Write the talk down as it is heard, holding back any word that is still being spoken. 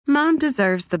Mom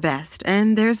deserves the best,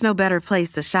 and there's no better place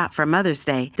to shop for Mother's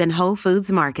Day than Whole Foods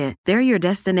Market. They're your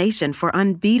destination for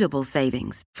unbeatable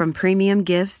savings, from premium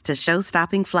gifts to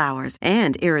show-stopping flowers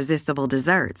and irresistible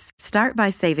desserts. Start by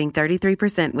saving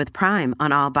 33% with Prime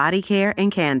on all body care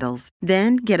and candles.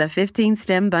 Then get a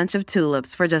 15-stem bunch of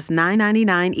tulips for just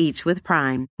 $9.99 each with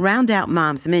Prime. Round out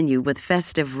Mom's menu with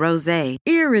festive rosé,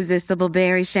 irresistible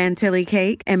berry chantilly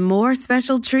cake, and more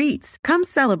special treats. Come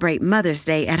celebrate Mother's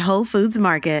Day at Whole Foods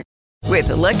Market. With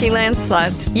the Lucky Land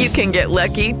Slots, you can get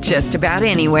lucky just about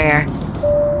anywhere.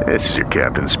 This is your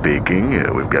captain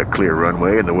speaking. We've got clear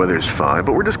runway and the weather's fine,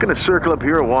 but we're just going to circle up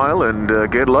here a while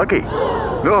and get lucky.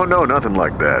 No, nothing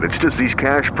like that. It's just these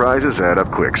cash prizes add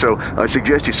up quick. So I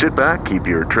suggest you sit back, keep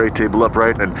your tray table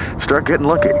upright, and start getting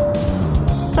lucky.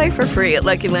 Play for free at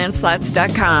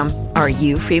LuckyLandSlots.com. Are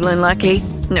you feeling lucky?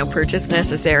 No purchase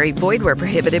necessary. Void where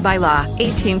prohibited by law.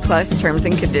 18+ terms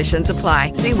and conditions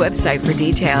apply. See website for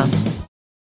details.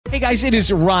 Hey guys, it is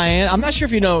Ryan. I'm not sure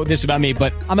if you know this about me,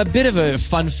 but I'm a bit of a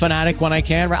fun fanatic when I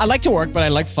can. I like to work, but I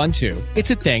like fun too. It's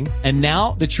a thing. And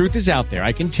now the truth is out there.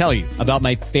 I can tell you about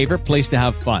my favorite place to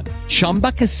have fun.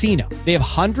 Chumba Casino. They have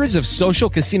hundreds of social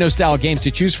casino style games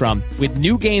to choose from with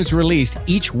new games released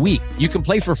each week. You can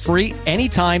play for free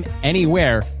anytime,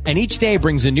 anywhere. And each day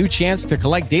brings a new chance to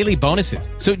collect daily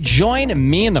bonuses. So join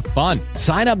me in the fun.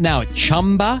 Sign up now at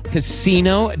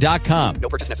ChumbaCasino.com. No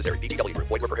purchase necessary. VGW.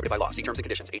 Void where prohibited by law. See terms and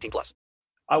conditions. 18+.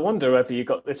 I wonder whether you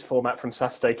got this format from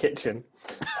Saturday Kitchen.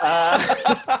 Football.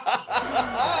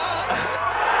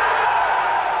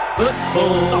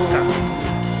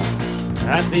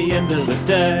 At the end of the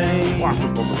day.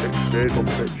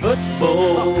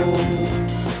 Football.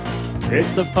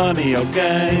 It's a funny old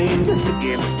game.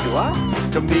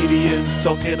 Comedians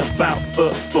talking about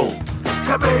football.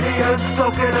 Comedians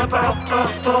talking about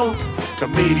football.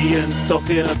 Comedians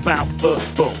talking about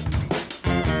football.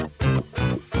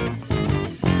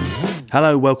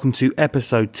 Hello, welcome to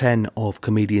episode 10 of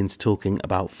Comedians Talking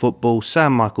About Football.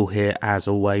 Sam Michael here, as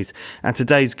always, and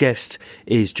today's guest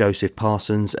is Joseph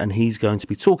Parsons, and he's going to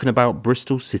be talking about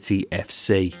Bristol City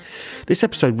FC. This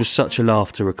episode was such a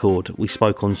laugh to record. We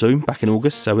spoke on Zoom back in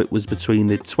August, so it was between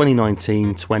the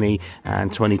 2019-20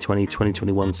 and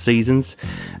 2020-2021 seasons,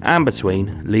 and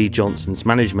between Lee Johnson's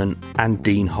management and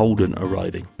Dean Holden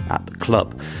arriving at the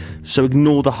club. So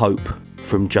ignore the hope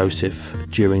from Joseph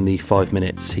during the 5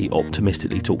 minutes. He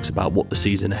optimistically talks about what the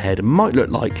season ahead might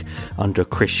look like under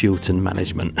Chris Shilton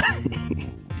management.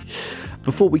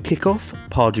 Before we kick off,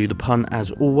 pardon the pun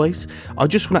as always, I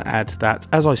just want to add that,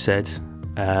 as I said,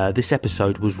 this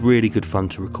episode was really good fun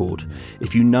to record.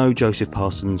 If you know Joseph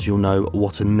Parsons, you'll know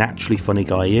what a naturally funny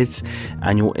guy he is,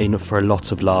 and you're in for a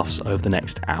lot of laughs over the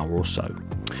next hour or so.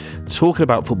 Talking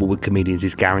about football with comedians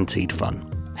is guaranteed fun.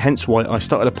 Hence why I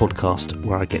started a podcast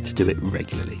where I get to do it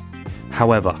regularly.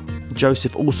 However,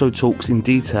 Joseph also talks in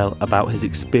detail about his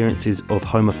experiences of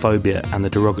homophobia and the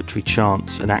derogatory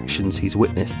chants and actions he's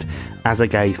witnessed as a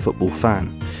gay football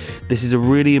fan. This is a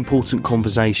really important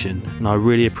conversation, and I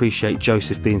really appreciate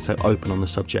Joseph being so open on the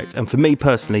subject. And for me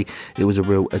personally, it was a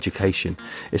real education,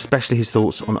 especially his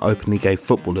thoughts on openly gay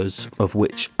footballers, of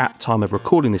which, at time of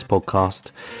recording this podcast,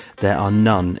 there are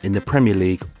none in the Premier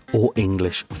League or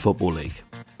English Football League.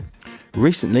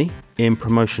 Recently, in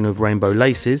promotion of Rainbow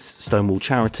Laces, Stonewall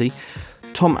charity,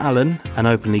 Tom Allen, an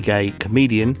openly gay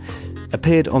comedian,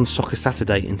 appeared on Soccer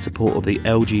Saturday in support of the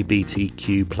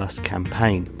LGBTQ+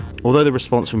 campaign. Although the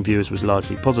response from viewers was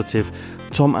largely positive,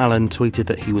 Tom Allen tweeted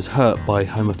that he was hurt by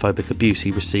homophobic abuse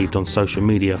he received on social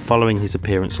media following his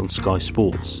appearance on Sky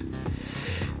Sports.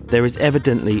 There is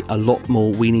evidently a lot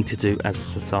more we need to do as a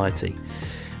society.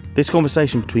 This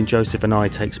conversation between Joseph and I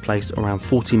takes place around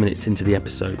 40 minutes into the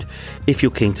episode, if you're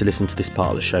keen to listen to this part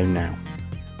of the show now.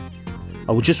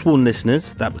 I will just warn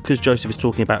listeners that because Joseph is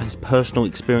talking about his personal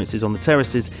experiences on the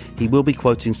terraces, he will be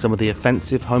quoting some of the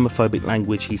offensive homophobic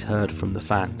language he's heard from the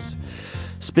fans.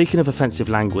 Speaking of offensive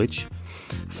language,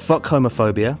 fuck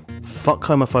homophobia, fuck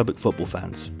homophobic football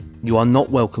fans. You are not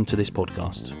welcome to this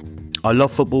podcast. I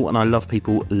love football and I love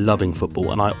people loving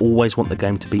football, and I always want the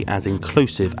game to be as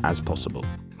inclusive as possible.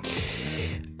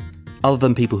 Other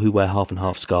than people who wear half and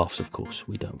half scarves, of course,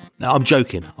 we don't. No, I'm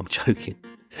joking.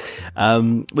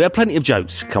 We have plenty of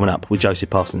jokes coming up with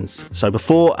Joseph Parsons. So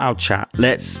before our chat,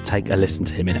 let's take a listen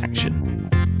to him in action.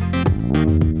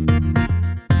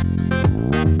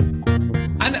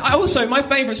 And also, my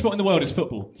favourite sport in the world is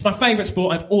football. It's my favourite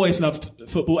sport. I've always loved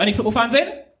football. Any football fans in?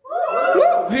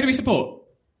 Woo! Who do we support?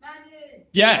 Man U.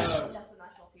 Yes.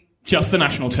 Just the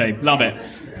national team. Love it.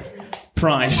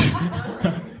 Pride.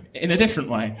 In a different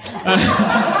way.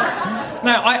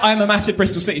 Now, I'm a massive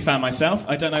Bristol City fan myself.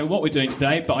 I don't know what we're doing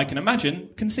today, but I can imagine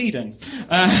conceding.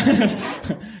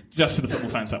 Just for the football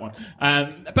fans, that one.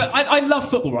 But I love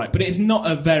football, right? But it is not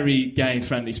a very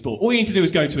gay-friendly sport. All you need to do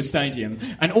is go to a stadium,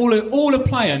 and all a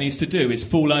player needs to do is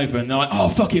fall over, and they're like, oh,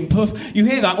 fucking puff. You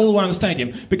hear that all around the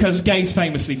stadium, because gays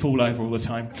famously fall over all the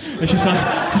time. It's just like...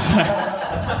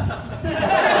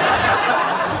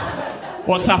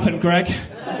 What's happened, Greg?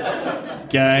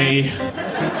 Gay.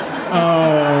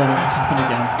 Oh, it's happened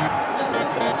again.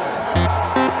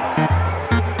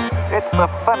 It's the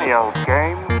funny old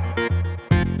game.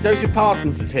 Joseph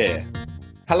Parsons is here.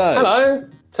 Hello. Hello.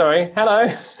 Sorry. Hello.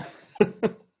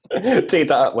 Teed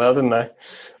that up well, didn't I?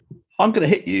 I'm going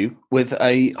to hit you with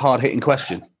a hard-hitting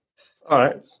question. All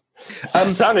right.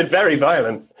 Sounded very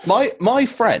violent. My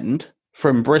friend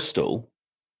from Bristol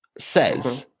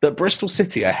says that Bristol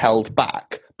City are held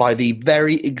back by the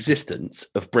very existence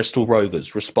of Bristol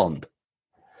Rovers. Respond.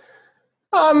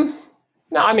 No,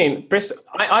 I mean Bristol.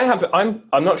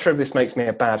 I'm not sure if this makes me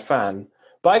a bad fan,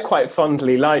 but I quite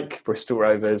fondly like Bristol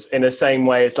Rovers in the same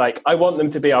way as, like, I want them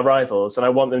to be our rivals and I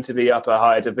want them to be up a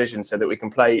higher division so that we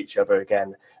can play each other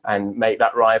again and make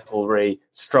that rivalry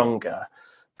stronger.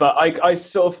 But I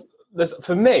sort of,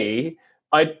 for me,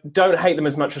 I don't hate them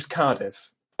as much as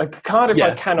Cardiff. Like, Cardiff,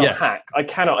 I cannot hack. I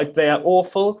cannot. They are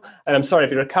awful. And I'm sorry,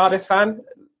 if you're a Cardiff fan,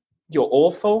 you're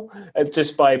awful,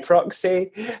 just by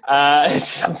proxy.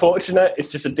 It's unfortunate. It's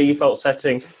just a default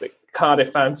setting that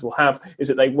Cardiff fans will have, is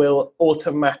that they will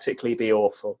automatically be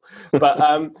awful.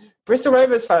 But Bristol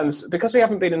Rovers fans, because we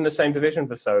haven't been in the same division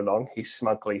for so long, he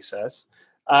smugly says,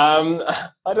 I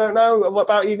don't know. What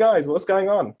about you guys? What's going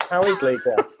on? How is League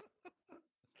One?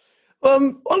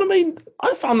 Well, I mean,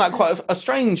 I found that quite a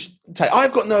strange take.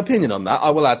 I've got no opinion on that,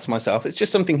 I will add to myself. It's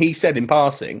just something he said in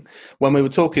passing when we were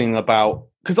talking about...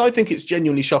 Because I think it's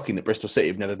genuinely shocking that Bristol City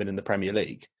have never been in the Premier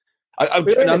League. We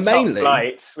were in the top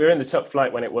flight. We were in the top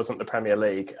flight when it wasn't the Premier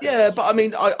League. Yeah, but I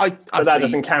mean, but that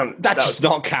doesn't count. That does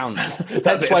not count.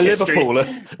 That's why Liverpool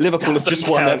have just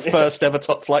won their first ever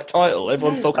top flight title.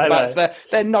 Everyone's talking about their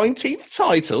 19th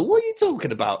title. What are you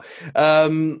talking about?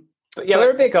 But yeah,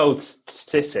 we're a big old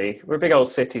city. We're a big old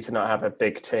city to not have a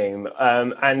big team.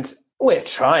 And we're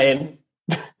trying.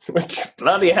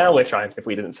 Bloody hell, we're trying if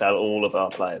we didn't sell all of our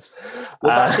players.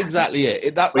 Well, that's exactly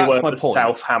it. That's we were my the point.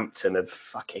 Southampton of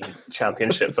fucking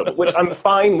Championship football, which I'm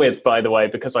fine with, by the way,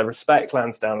 because I respect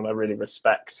Lansdowne and I really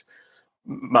respect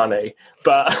money.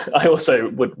 But I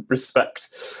also would respect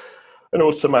an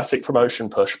automatic promotion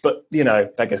push. But, you know,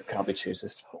 beggars can't be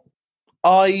choosers.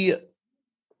 I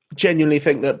genuinely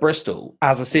think that Bristol,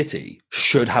 as a city,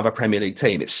 should have a Premier League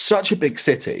team. It's such a big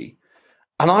city.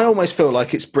 And I almost feel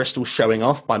like it's Bristol showing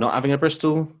off by not having a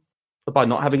team.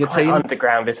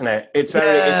 Underground, isn't it? It's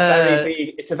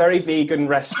a very vegan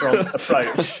restaurant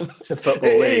approach to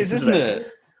football. It is, isn't it?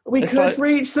 We could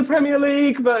reach the Premier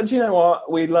League, but do you know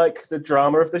what? We like the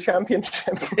drama of the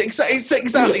Championship. It's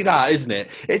exactly that, isn't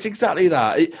it? It's exactly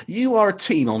that. You are a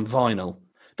team on vinyl.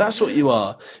 That's what you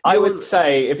are. I would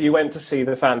say if you went to see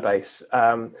the fan base,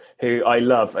 who I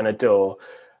love and adore,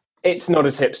 it's not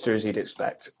as hipster as you'd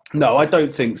expect. No, I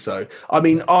don't think so. I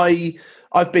mean,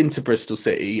 I've been to Bristol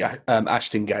City,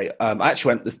 Ashton Gate. I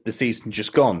actually went the season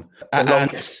just gone. The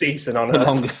longest season on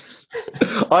earth.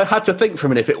 I had to think for a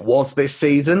minute if it was this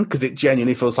season, because it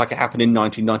genuinely feels like it happened in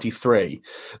 1993.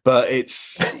 But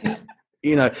it's,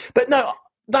 you know, but no,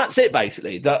 that's it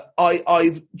basically. That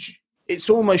it's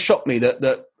almost shocked me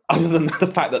that other than the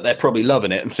fact that they're probably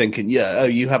loving it and thinking,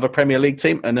 you have a Premier League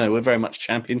team? Oh, no, we're very much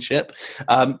Championship.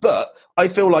 But I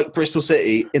feel like Bristol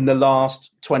City in the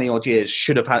last 20-odd years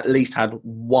should have at least had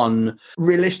one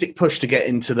realistic push to get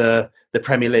into the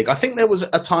Premier League. I think there was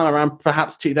a time around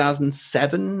perhaps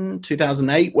 2007,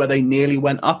 2008 where they nearly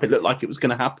went up. It looked like it was going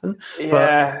to happen.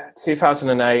 Yeah,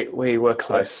 2008, we were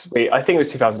close. I think it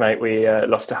was 2008, we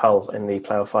lost to Hull in the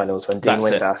playoff finals when Dean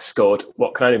Windass scored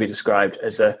what can only be described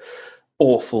as a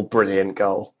awful, brilliant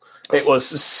goal. It was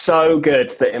so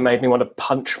good that it made me want to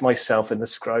punch myself in the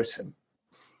scrotum.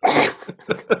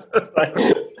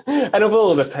 And of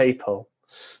all the people,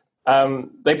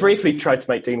 they briefly tried to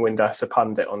make Dean Windass a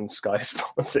pundit on Sky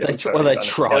Sports. They tried.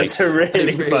 It was a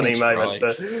really funny moment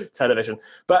for television.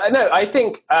 But no, I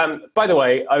think, by the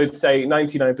way, I would say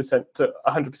 99% to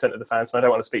 100% of the fans, and I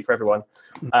don't want to speak for everyone,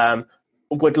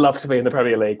 would love to be in the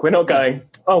Premier League. We're not going,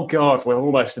 oh God, we're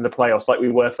almost in the playoffs like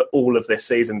we were for all of this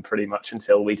season pretty much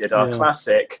until we did our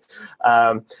classic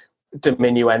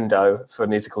diminuendo, for a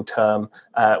musical term,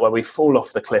 where we fall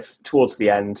off the cliff towards the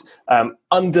end.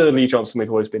 Under Lee Johnson, we've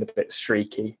always been a bit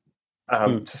streaky,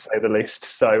 to say the least.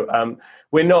 So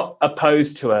we're not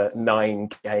opposed to a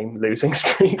 9-game losing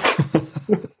streak.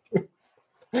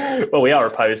 Well, we are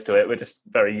opposed to it. We're just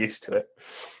very used to it.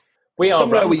 We are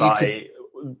run by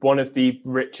one of the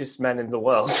richest men in the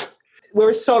world.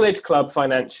 We're a solid club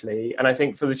financially, and I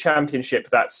think for the Championship,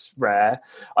 that's rare.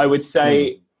 I would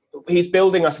say he's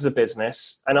building us as a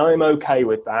business, and I'm okay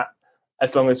with that,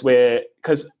 as long as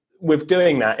because with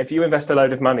doing that, if you invest a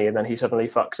load of money and then he suddenly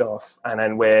fucks off, and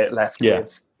then we're left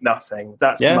with nothing,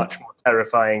 that's much more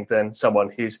terrifying than someone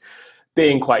who's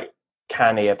being quite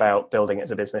canny about building it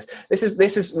as a business. This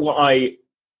is what I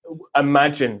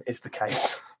imagine is the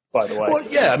case. By the way, well,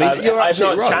 yeah, I mean, you're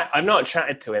absolutely right. I've not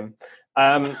chatted to him.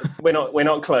 We're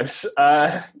not close.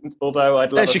 Although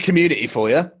I'd love. There's your community for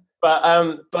you. But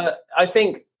I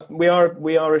think we are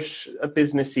a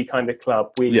businessy kind of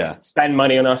club. We spend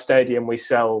money on our stadium. We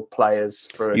sell players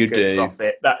for a good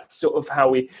profit. That's sort of how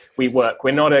we work.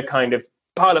 We're not a kind of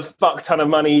pile of fuck ton of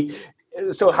money.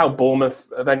 Sort of how Bournemouth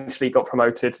eventually got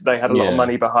promoted. They had a lot of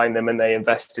money behind them and they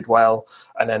invested well,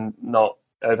 and then not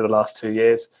over the last 2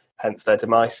 years. Hence their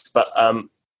demise. But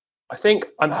I'm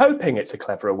hoping it's a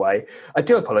cleverer way. I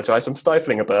do apologise. I'm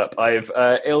stifling a burp. I've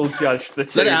ill-judged the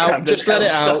two. Let it out. Just let it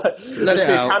out. Let it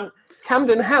out.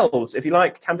 Camden Hells. If you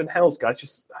like Camden Hells, guys,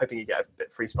 just hoping you get a bit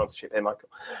of free sponsorship here, Michael.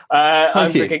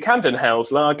 I'm drinking Camden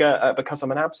Hells lager because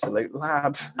I'm an absolute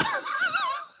lad.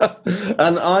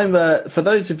 And I'm, for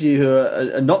those of you who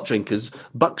are not drinkers,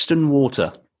 Buxton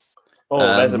Water. Oh,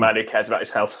 there's a man who cares about his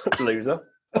health. Loser.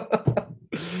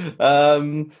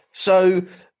 So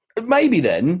maybe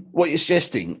then what you're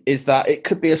suggesting is that it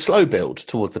could be a slow build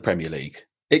towards the Premier League.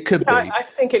 It could be. I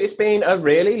think it has been a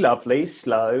really lovely,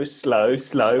 slow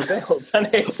build.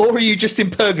 Or are you just in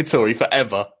purgatory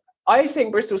forever? I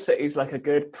think Bristol City's like a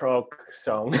good prog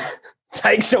song.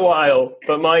 Takes a while,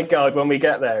 but my God, when we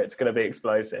get there, it's going to be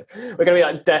explosive. We're going to be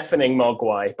like deafening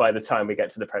Mogwai by the time we get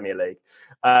to the Premier League.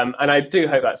 And I do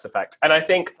hope that's the fact. And I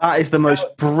think that is the most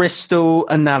Bristol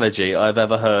analogy I've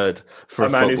ever heard for a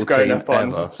man who's grown up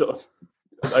on ever. Sort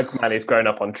of a man who's grown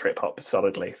up on trip hop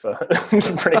solidly for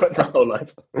pretty much my whole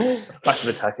life.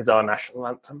 Massive Attack is our national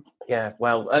anthem. Yeah,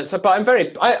 well, but I'm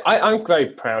very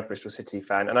proud Bristol City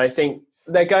fan, and I think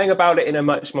they're going about it in a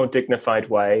much more dignified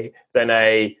way than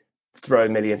a throw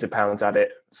millions of pounds at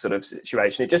it sort of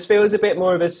situation. It just feels a bit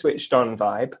more of a switched on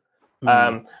vibe.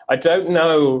 I don't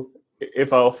know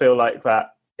if I'll feel like that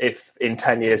if in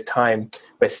 10 years time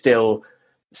we're still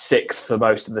 6th for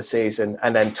most of the season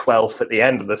and then 12th at the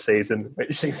end of the season,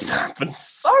 which seems to happen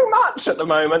so much at the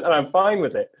moment, and I'm fine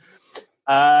with it.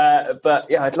 But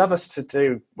yeah, I'd love us to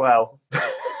do well.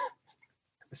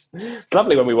 It's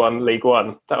lovely when we won League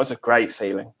One. That was a great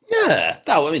feeling. Yeah,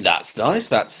 that's nice.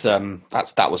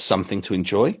 That was something to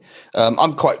enjoy.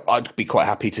 I'd be quite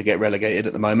happy to get relegated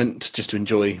at the moment, just to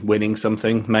enjoy winning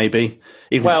something, maybe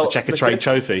even if it's the Checkatrade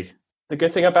Trophy. The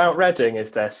good thing about Reading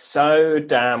is they're so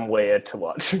damn weird to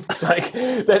watch. Like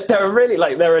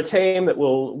they're a team that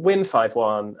will win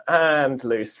 5-1 and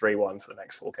lose 3-1 for the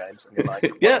next 4 games, and you're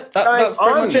like, yeah, that's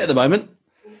pretty much it at the moment.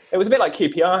 It was a bit like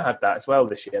QPR had that as well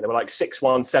this year. They were like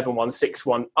 6-1, 7-1,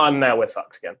 6-1 and now we're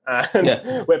fucked again.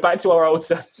 And we're back to our old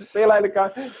stuff. See you later,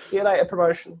 guys. See you later,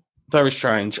 promotion. Very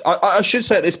strange. I should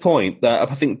say at this point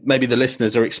that I think maybe the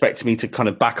listeners are expecting me to kind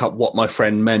of back up what my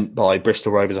friend meant by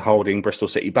Bristol Rovers are holding Bristol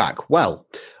City back. Well,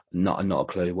 not a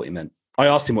clue what he meant. I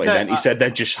asked him what he meant. He said they're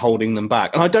just holding them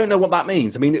back. And I don't know what that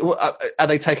means. I mean, are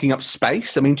they taking up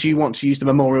space? I mean, do you want to use the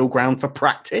Memorial Ground for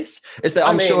practice?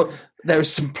 I'm sure there are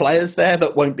some players there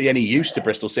that won't be any use to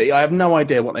Bristol City. I have no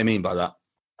idea what they mean by that.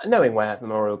 Knowing where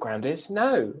Memorial Ground is,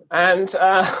 no. And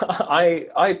I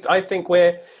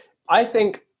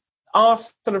think our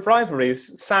sort of rivalry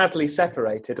is sadly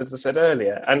separated, as I said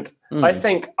earlier. And I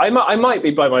think I might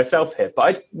be by myself here, but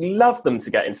I'd love them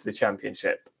to get into the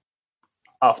Championship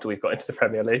after we've got into the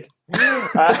Premier League.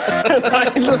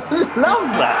 I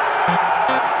love that.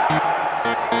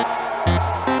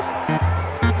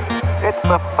 It's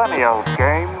a funny old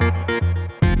game.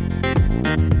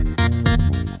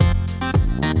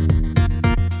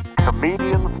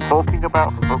 Comedians talking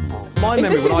about football. Is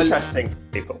this interesting for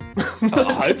people?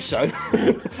 I hope so.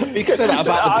 You can say that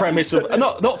about the premise of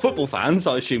not football fans,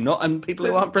 I assume not, and people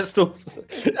who aren't Bristol.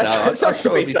 No, I'm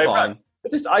sure it'll be fine.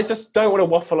 I just don't want to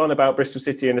waffle on about Bristol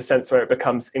City in a sense where it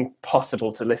becomes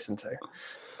impossible to listen to.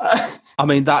 I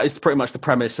mean, that is pretty much the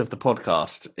premise of the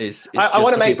podcast. I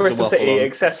want to make Bristol City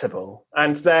accessible,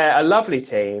 and they're a lovely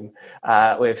team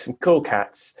with some cool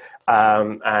cats,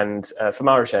 and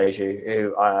Famara Jeju,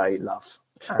 who I love.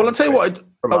 Well, I'll tell you what.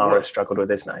 Famara struggled with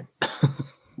his name,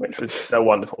 which was a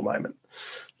wonderful moment.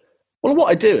 Well,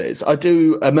 what I do is I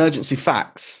do emergency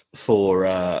facts for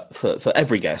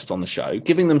every guest on the show,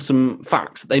 giving them some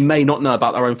facts that they may not know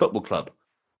about their own football club.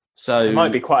 So it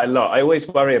might be quite a lot. I always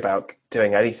worry about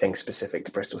doing anything specific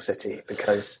to Bristol City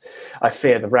because I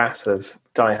fear the wrath of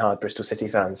diehard Bristol City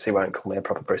fans who won't call me a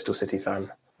proper Bristol City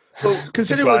fan. Well,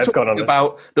 considering we're talking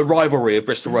about the rivalry of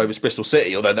Bristol Rovers, Bristol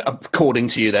City, although according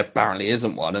to you there apparently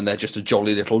isn't one, and they're just a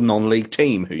jolly little non-league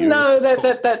team. No, they're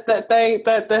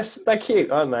cute,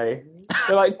 aren't they?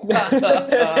 They're like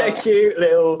they're cute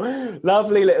little,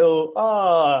 lovely little.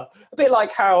 A bit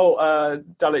like how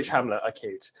Dulwich Hamlet are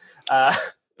cute.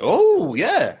 Oh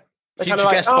yeah, future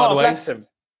guest by the way. Bless him.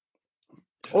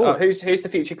 Oh, who's the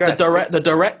future guest? The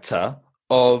director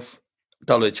of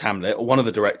Dulwich Hamlet, or one of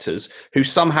the directors, who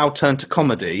somehow turned to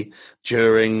comedy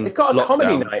during. They've got a lockdown.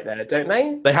 Comedy night there, don't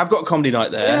they? They have got a comedy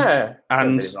night there. Yeah,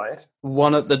 and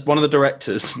one of the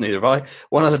directors, neither have I.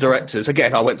 One of the directors,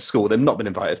 again, I went to school with him, not been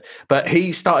invited, but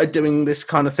he started doing this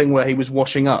kind of thing where he was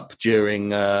washing up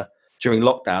during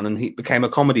lockdown, and he became a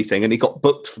comedy thing, and he got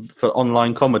booked for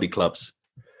online comedy clubs.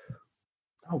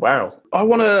 Oh wow! I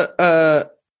want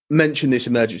to mention this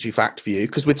emergency fact for you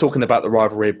because we're talking about the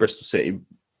rivalry of Bristol City.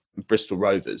 Bristol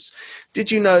Rovers.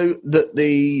 Did you know that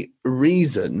the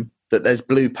reason that there's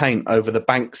blue paint over the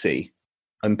Banksy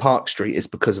and Park Street is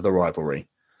because of the rivalry?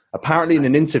 Apparently, in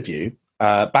an interview,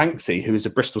 Banksy, who is a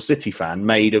Bristol City fan,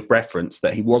 made a reference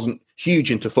that he wasn't huge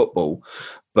into football,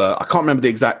 but I can't remember the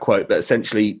exact quote, but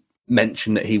essentially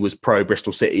mentioned that he was pro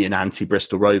Bristol City and anti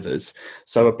Bristol Rovers.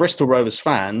 So a Bristol Rovers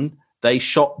fan, they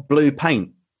shot blue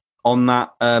paint on that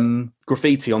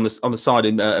graffiti on the side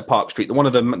in Park Street,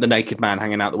 the naked man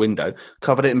hanging out the window,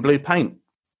 covered it in blue paint.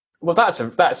 Well, that's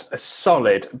a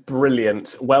solid,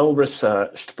 brilliant,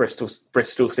 well-researched Bristol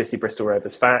City, Bristol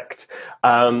Rovers fact.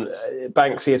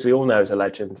 Banksy, as we all know, is a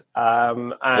legend.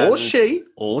 Or she.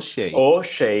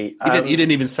 You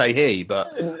didn't even say he, but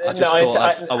I just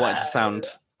thought I wanted to sound.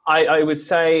 I would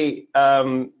say,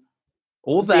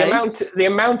 or they. The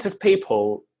amount of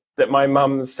people that my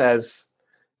mum says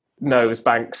knows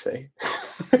Banksy.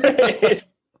 It's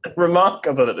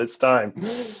remarkable at this time.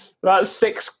 About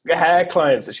 6 hair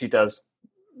clients that she does,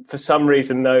 for some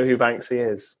reason, know who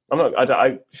Banksy is.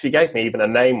 She gave me even a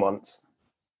name once.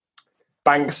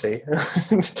 Banksy.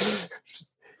 It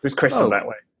was christened that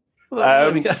way.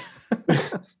 Well, there we go.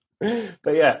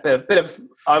 But yeah, bit of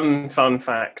unfun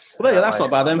facts. Well, yeah, that's not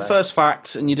bad. Then first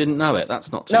fact, and you didn't know it.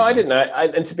 That's not too bad. I didn't know it.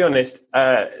 And to be honest,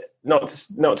 not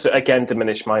to again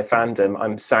diminish my fandom,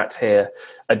 I'm sat here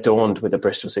adorned with a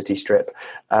Bristol City strip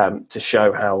to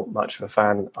show how much of a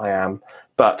fan I am.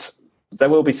 But there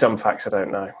will be some facts I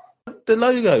don't know. The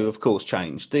logo, of course,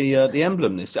 changed. The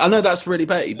emblem. I know that's really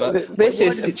petty, but why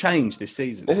did it change this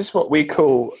season? This is what we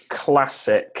call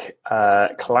classic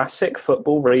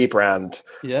football rebrand.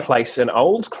 Yeah. Place an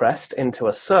old crest into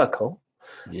a circle.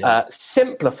 Yeah.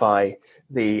 Simplify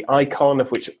the icon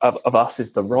of us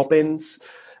is the Robins.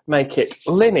 Make it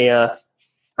linear,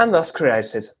 and thus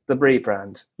created the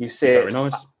rebrand. You see it. Very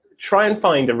nice. Try and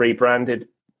find a rebranded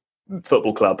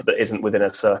football club that isn't within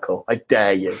a circle. I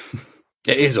dare you.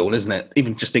 It is all, isn't it?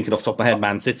 Even just thinking off the top of my head,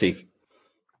 Man City.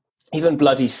 Even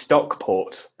bloody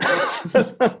Stockport.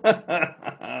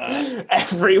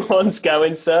 Everyone's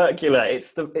going circular.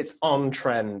 It's on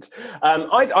trend.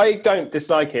 I don't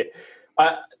dislike it.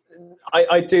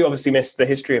 I do obviously miss the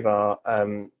history of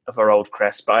our old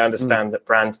crest, but I understand that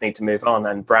brands need to move on,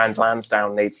 and Brand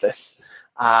Lansdowne needs this,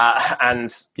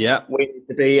 and we need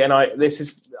to be. And this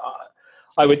is,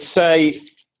 I would say,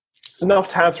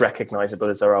 not as recognisable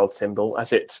as our old symbol,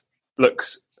 as it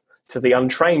looks to the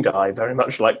untrained eye very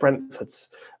much like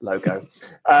Brentford's logo,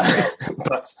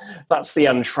 but that's the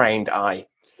untrained eye.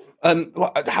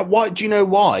 Why do you know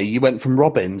why you went from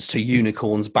Robins to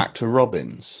unicorns back to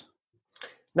Robins?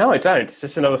 No, I don't. It's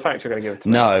just another fact you're going to give it to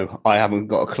me. No, I haven't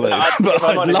got a clue. But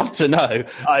I'd love to know.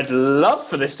 I'd love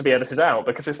for this to be edited out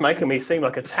because it's making me seem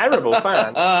like a terrible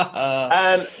fan.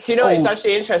 Do you know, it's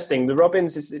actually interesting. The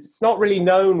Robins, it's not really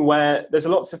known where... There's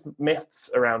lots of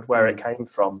myths around where it came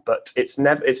from, but it's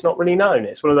not really known.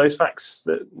 It's one of those facts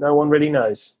that no one really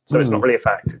knows. So it's not really a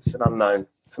fact. It's an unknown.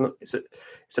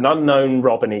 It's an unknown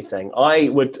Robin-y thing. I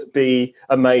would be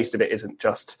amazed if it isn't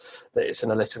just that it's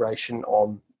an alliteration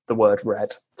on the word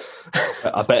red.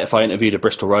 I bet if I interviewed a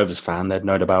Bristol Rovers fan, they'd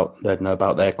know about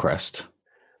their crest.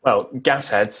 Well, gas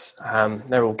heads,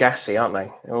 they're all gassy, aren't they?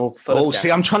 They're all full of gas.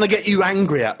 See, I'm trying to get you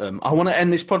angry at them. I want to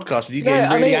end this podcast with you getting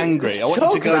really angry. I want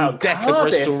you to go and deck a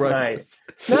Bristol Rovers.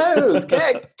 No,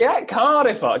 get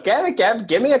Cardiff on.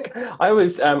 Give me a... I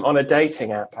was on a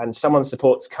dating app and someone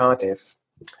supports Cardiff.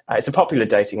 It's a popular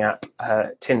dating app,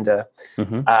 Tinder.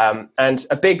 Mm-hmm. And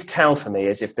a big tell for me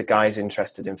is if the guy's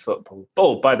interested in football.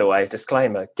 Oh, by the way,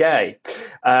 disclaimer, gay.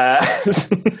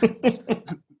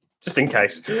 Just in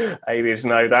case aliens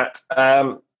know that.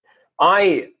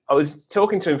 I was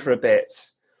talking to him for a bit,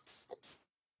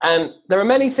 and there are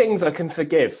many things I can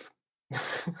forgive.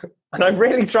 And I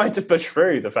really tried to push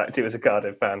through the fact he was a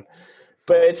Cardiff fan.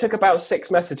 But it took about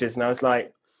 6 messages, and I was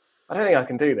like, I don't think I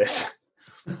can do this.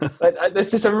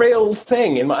 There's just a real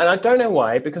thing in and I don't know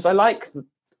why, because I like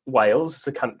Wales as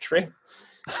a country.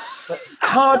 But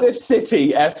Cardiff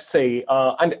City FC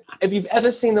are, and if you've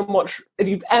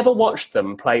ever watched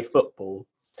them play football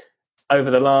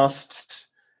over the last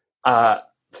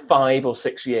 5 or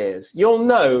 6 years, you'll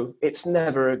know it's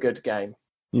never a good game.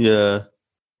 Yeah.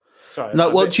 Sorry, no,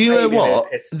 well, do you know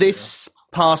what? This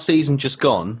past season just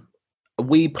gone,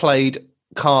 we played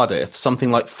Cardiff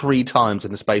something like 3 times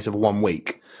in the space of 1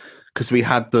 week, because we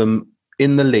had them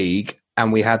in the league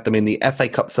and we had them in the FA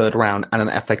Cup third round and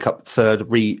an FA Cup third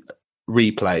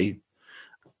replay.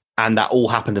 And that all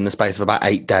happened in the space of about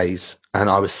 8 days. And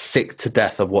I was sick to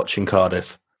death of watching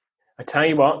Cardiff. I tell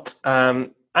you what,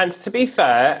 and to be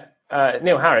fair,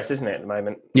 Neil Harris, isn't it, at the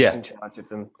moment? Yeah. In charge of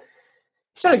them.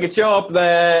 He's done a good job.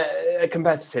 They're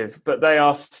competitive, but they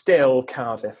are still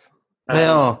Cardiff. They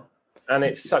are. And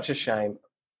it's such a shame.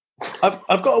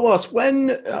 I've got to ask,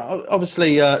 when,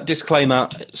 obviously, disclaimer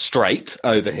straight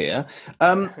over here,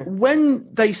 when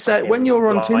they say, when you're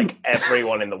on Tinder... Like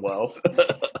everyone in the world.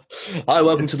 Hi,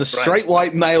 welcome to the Straight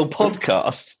White Male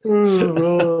podcast.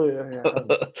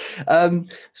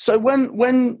 So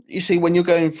when you see, when you're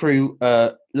going through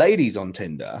ladies on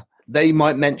Tinder, they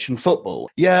might mention football.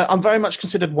 Yeah, I'm very much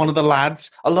considered one of the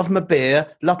lads. I love my beer,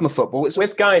 love my football. It's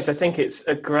with guys, I think it's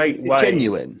a great way.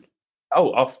 Genuine.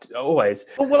 Oh, always.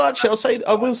 Well, actually,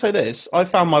 I will say this. I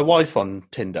found my wife on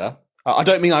Tinder. I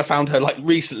don't mean I found her like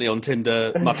recently on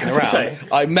Tinder mucking around.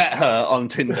 I met her on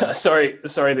Tinder. Sorry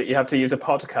that you have to use a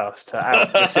podcast to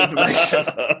out this information.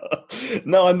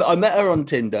 No, I met her on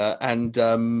Tinder, and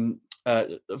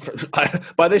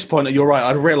by this point, you're right.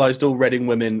 I realised all Reading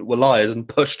women were liars and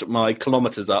pushed my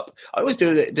kilometres up. I always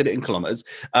did it in kilometres,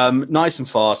 nice and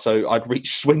far. So I'd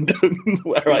reached Swindon,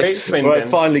 where I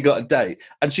finally got a date.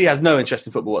 And she has no interest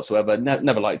in football whatsoever.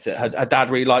 Never liked it. Her dad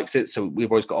really likes it, so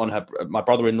we've always got on. My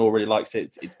brother-in-law really likes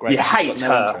it. It's great. You hate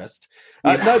her.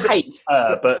 Hate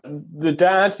her, but the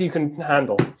dad you can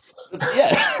handle.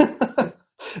 Yeah.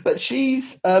 But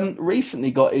she's recently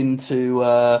got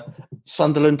into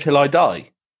Sunderland Till I Die.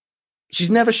 She's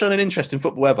never shown an interest in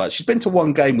football ever. She's been to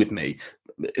one game with me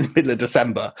in the middle of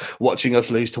December, watching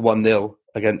us lose to 1-0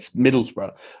 against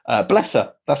Middlesbrough. Bless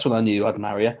her. That's when I knew I'd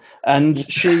marry her. And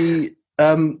she...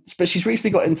 but she's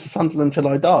recently got into Sunderland Till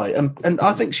I Die, and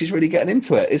I think she's really getting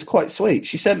into it. It's quite sweet.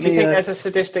 She sent me. Do you think there's a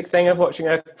sadistic thing of watching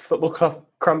a football club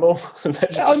crumble?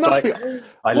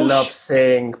 I love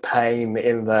seeing pain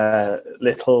in their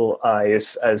little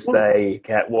eyes as they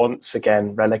get once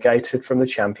again relegated from the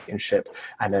Championship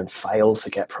and then fail to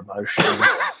get promotion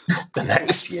the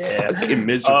next year. Fucking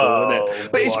miserable, isn't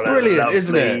it? But it's brilliant,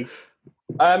 isn't it?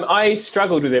 I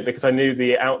struggled with it because I knew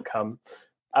the outcome.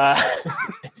 I'm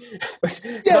a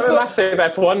massive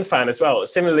F1 fan as well.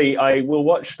 Similarly, I will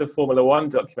watch the Formula One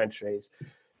documentaries,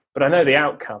 but I know the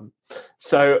outcome.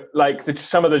 So, like,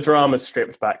 some of the drama's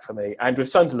stripped back for me. And with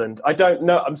Sunderland, I don't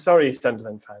know. I'm sorry,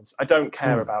 Sunderland fans. I don't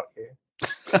care about you.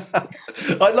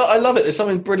 I love it. There's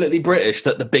something brilliantly British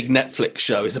that the big Netflix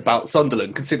show is about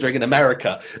Sunderland, considering in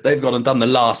America they've gone and done The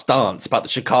Last Dance about the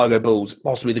Chicago Bulls,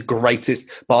 possibly the greatest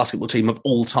basketball team of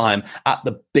all time at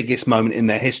the biggest moment in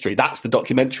their history. That's the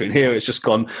documentary. And here it's just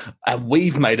gone, and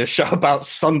we've made a show about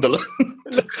Sunderland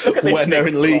when they're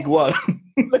in League One.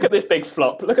 Look at this big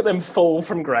flop. Look at them fall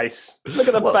from grace. Look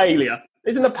at the failure.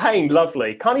 Isn't the pain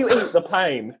lovely? Can't you eat the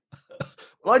pain?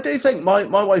 Well, I do think my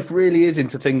wife really is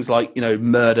into things like,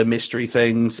 murder mystery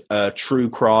things, true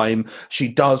crime. She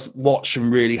does watch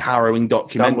some really harrowing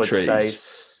documentaries. Some would say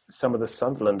some of the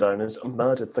Sunderland owners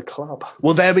murdered the club.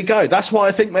 Well, there we go. That's why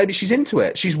I think maybe she's into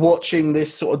it. She's watching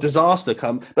this sort of disaster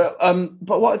come. But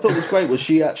what I thought was great was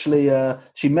she actually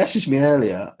she messaged me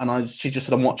earlier, and she just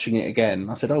said, I'm watching it again.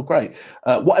 I said, oh, great.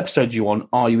 What episode are you on?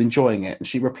 Are you enjoying it? And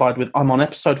she replied with, I'm on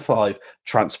episode 5,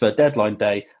 transfer deadline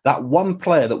day. That one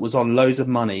player that was on loads of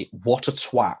money, what a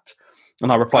twat.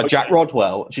 And I replied, Jack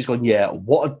Rodwell. She's gone, yeah,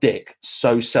 what a dick.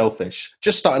 So selfish.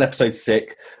 Just starting episode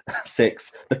 6.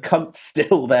 The cunt's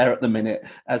still there at the minute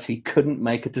as he couldn't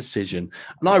make a decision.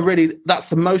 And that's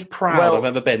the most proud I've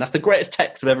ever been. That's the greatest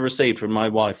text I've ever received from my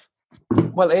wife.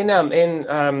 Well, in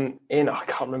I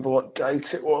can't remember what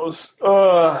date it was.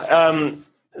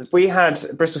 We had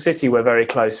Bristol City were very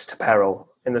close to peril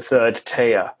in the 3rd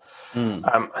tier.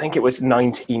 I think it was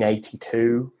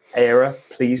 1982. Era,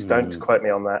 please don't quote me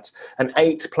on that. And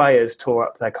 8 players tore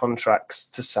up their contracts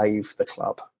to save the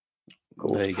club.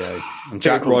 There you go. And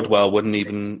Jack Rodwell wouldn't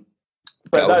even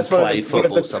But that's and one play of the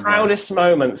football somewhere. proudest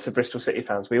moments of Bristol City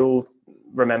fans. We all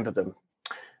remember them.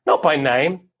 Not by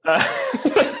name. I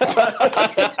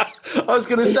was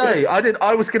going to say,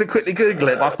 I was going to quickly Google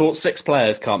it, but I thought 6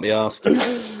 players can't be asked.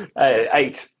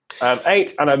 8.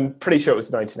 8, and I'm pretty sure it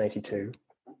was 1982.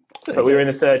 But we were in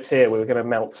the 3rd tier. We were going to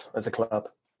melt as a club.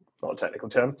 Not a technical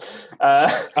term.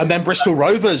 And then Bristol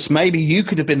Rovers. Maybe you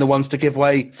could have been the ones to give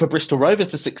way for Bristol Rovers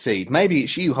to succeed. Maybe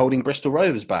it's you holding Bristol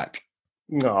Rovers back.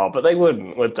 No, but they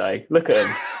wouldn't, would they? Look at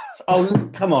them. Oh,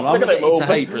 come on. I'm Look at them all. to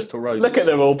hate Bristol Rovers. Look at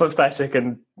them all pathetic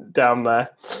and down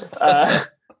there.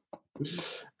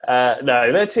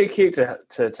 No, they're too cute to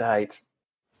hate.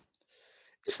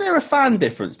 Is there a fan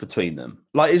difference between them?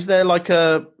 Like, is there like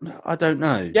a... I don't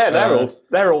know. Yeah,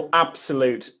 they're all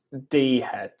absolute D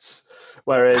heads.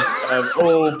 Whereas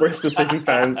all Bristol City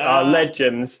fans are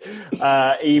legends,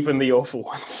 even the awful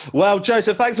ones. Well,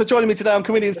 Joseph, thanks for joining me today on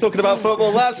Comedians Talking About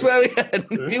Football. That's where we end.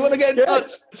 If you want to get in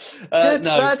touch... Good,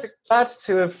 no. glad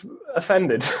to have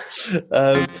offended. It's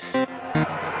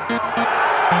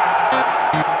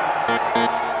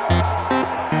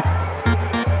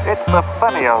the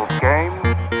funny old game.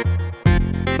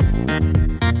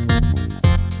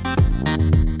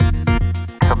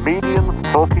 Comedians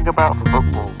talking about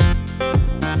football.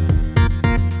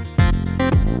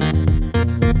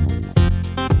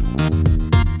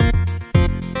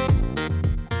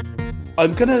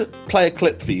 I'm going to play a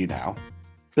clip for you now.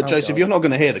 But, Joseph, God. You're not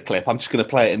going to hear the clip. I'm just going to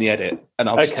play it in the edit, and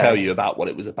I'll just tell you about what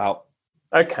it was about.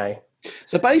 Okay.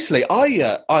 So, basically, I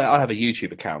have a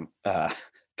YouTube account.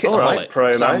 All right,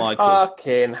 promo.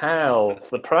 Fucking hell.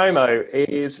 The promo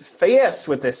is fierce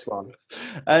with this one.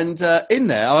 And in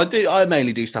there, I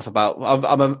mainly do stuff about...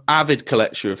 I'm an avid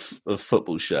collector of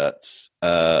football shirts.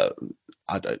 How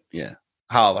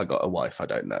have I got a wife? I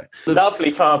don't know.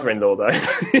 Lovely father-in-law, though.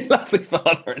 Lovely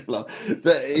father-in-law.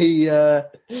 But he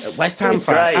West Ham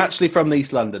fan, actually from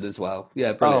East London as well.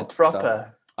 Yeah, brilliant. Oh,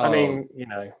 proper. I mean,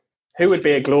 who would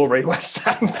be a glory West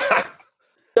Ham fan?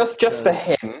 Just for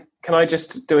him, can I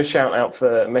just do a shout out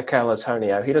for Mikel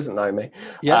Antonio? He doesn't know me.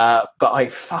 Yeah. But I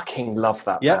fucking love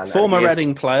that man. Former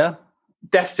Reading player.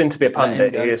 Destined to be a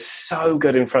pundit. He is so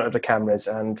good in front of the cameras,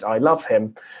 and I love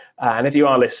him. And if you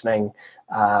are listening...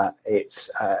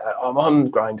 I'm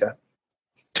on Grindr.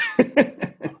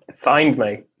 Find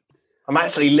me. I'm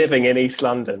actually living in East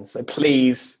London, so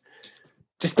please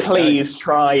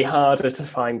try harder to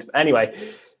find. Anyway,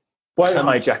 won't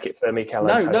hijack it for me, Cal.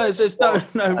 No.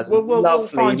 We'll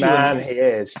find man you. He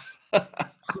is. Is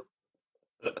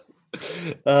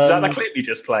that the clip you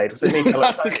just played? Was it Mikel Antonio?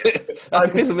 That's the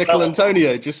clip of Mikel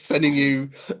Antonio just sending you.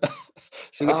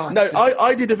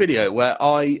 I did a video where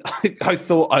I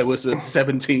thought I was a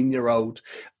 17-year-old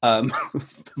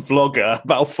vlogger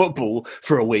about football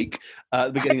for a week at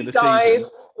the beginning of the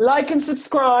season. Like and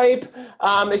subscribe.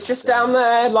 It's just down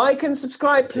there. Like and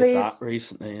subscribe, please. I did that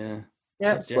recently, yeah.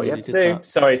 Yeah, that's what you have to do.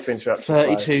 Sorry to interrupt.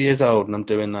 32 years old and I'm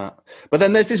doing that. But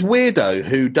then there's this weirdo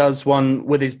who does one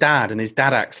with his dad, and his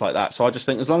dad acts like that. So I just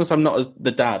think as long as I'm not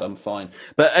the dad, I'm fine.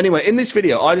 But anyway, in this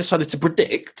video, I decided to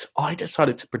predict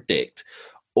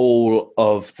all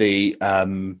of the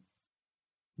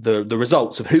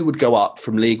results of who would go up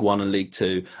from League One and League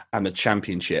Two and the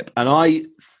Championship. And I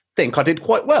think I did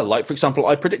quite well. Like, for example,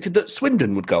 I predicted that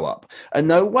Swindon would go up. And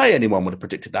no way anyone would have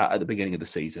predicted that at the beginning of the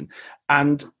season.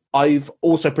 And I've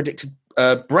also predicted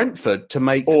Brentford to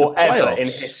make the playoffs. Ever in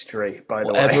history, by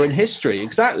the way. Ever in history,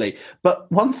 exactly. But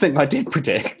one thing I did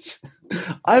predict,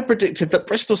 I predicted that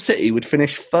Bristol City would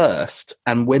finish first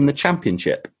and win the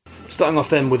Championship. Starting off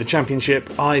then with the Championship,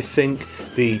 I think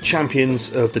the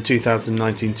champions of the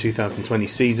 2019-2020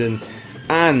 season,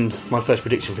 and my first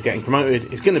prediction for getting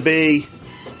promoted is going to be,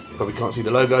 you probably can't see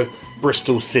the logo,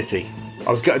 Bristol City. I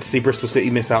was gutted to see Bristol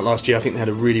City miss out last year. I think they had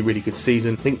a really, really good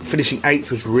season. I think finishing 8th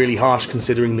was really harsh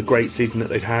considering the great season that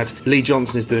they'd had. Lee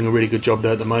Johnson is doing a really good job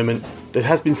there at the moment. There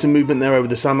has been some movement there over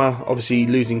the summer. Obviously,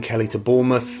 losing Kelly to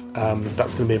Bournemouth,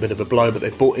 that's going to be a bit of a blow, but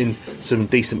they've brought in some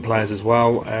decent players as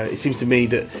well. It seems to me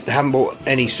that they haven't brought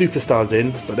any superstars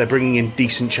in, but they're bringing in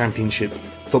decent Championship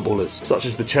footballers, such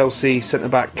as the Chelsea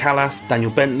centre-back Callas, Daniel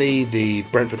Bentley, the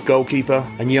Brentford goalkeeper,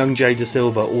 and young Jay Da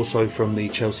Silva, also from the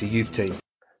Chelsea youth team.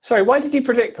 Sorry, why did you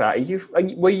predict that?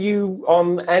 Were you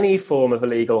on any form of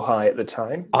illegal high at the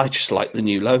time? I just like the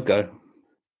new logo.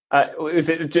 Was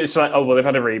it just like, oh, well, they've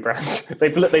had a rebrand.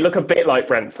 They look a bit like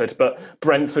Brentford, but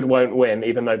Brentford won't win,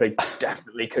 even though they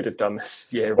definitely could have done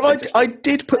this year. Well, I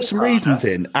did put some reasons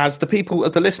in, as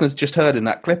the listeners just heard in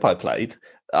that clip I played.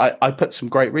 I put some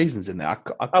great reasons in there.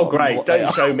 Oh, great.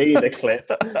 Don't show me the clip.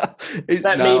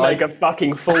 Let me make a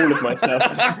fucking fool of myself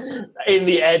in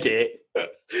the edit.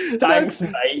 Thanks,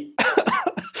 mate.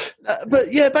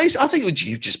 But yeah, basically, I think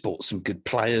you just bought some good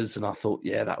players, and I thought,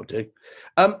 yeah, that'll do.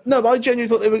 No, but I genuinely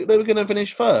thought they were going to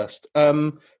finish first.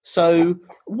 So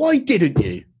why didn't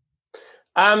you?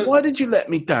 Why did you let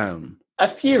me down? A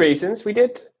few reasons. We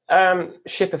did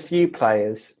ship a few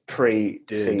players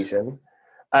pre-season.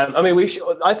 I mean,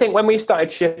 I think when we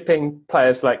started shipping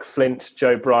players like Flint,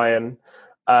 Joe Bryan,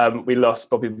 we lost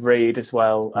Bobby Reid as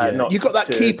well. You got that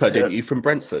keeper, didn't you, from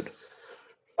Brentford?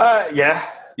 Yeah.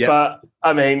 But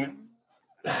I mean,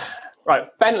 right,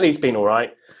 Bentley's been all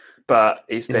right, but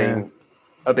he's been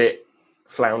a bit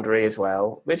floundery as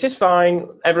well, which is fine.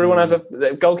 Everyone has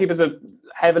goalkeepers are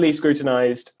heavily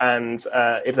scrutinised, and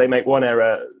if they make one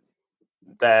error,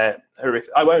 they're horrific.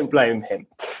 I won't blame him.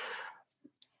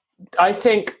 I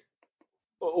think,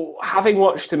 having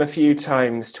watched him a few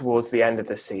times towards the end of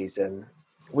the season,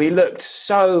 we looked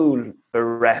so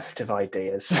bereft of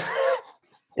ideas.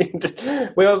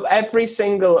 Every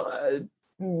single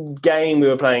game we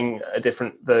were playing a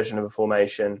different version of a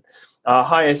formation. Our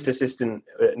highest assistant,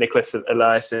 Nicholas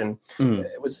Eliasson,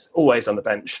 was always on the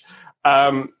bench,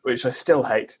 which I still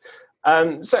hate.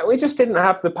 So we just didn't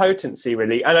have the potency,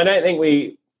 really. And I don't think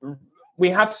we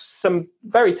have some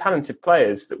very talented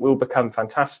players that will become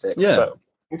fantastic. Yeah. But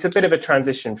it's a bit of a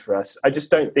transition for us. I just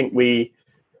don't think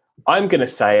I'm going to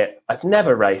say it, I've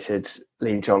never rated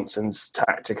Lee Johnson's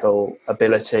tactical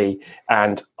ability,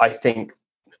 and I think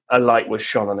a light was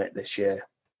shone on it this year.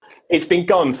 It's been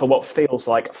gone for what feels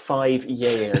like 5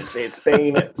 years. It's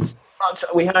been such...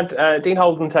 We had Dean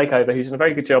Holden take over, who's done a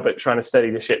very good job at trying to steady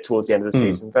the ship towards the end of the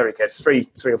season. Very good. Three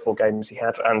or four games he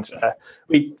had, and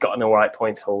we got an all right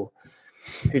points haul.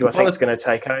 Who do I think is going to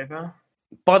take over?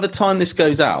 By the time this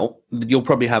goes out, you'll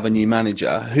probably have a new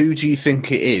manager. Who do you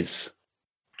think it is?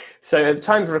 So at the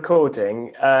time of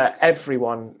recording,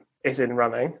 everyone is in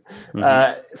running,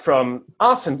 from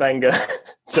Arsene Wenger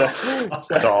to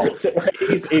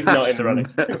he's not in the running.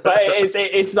 But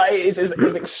it's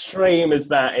as extreme as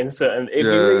that in certain. If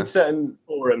you read certain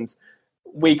forums,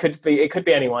 it could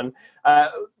be anyone.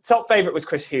 Top favourite was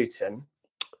Chris Hughton.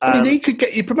 I mean, he could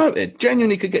get you promoted.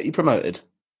 Genuinely could get you promoted.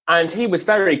 And he was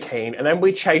very keen. And then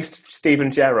we chased Steven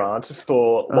Gerrard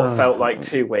for what felt like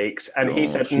 2 weeks. And he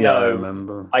said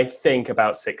no, I think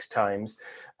about 6 times.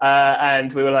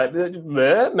 And we were like,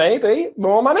 maybe,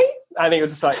 more money? And he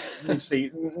was just like,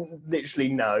 literally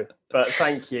no, but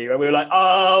thank you. And we were like,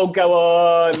 oh, go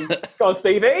on,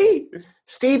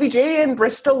 Stevie G in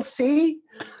Bristol, see?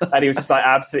 And he was just like,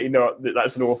 absolutely not,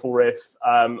 that's an awful riff,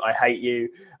 I hate you.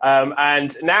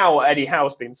 And now Eddie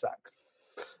Howe's been sacked.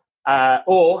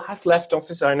 Or has left off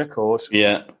his own accord.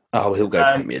 Yeah. Oh, he'll go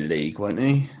Premier League, won't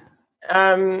he?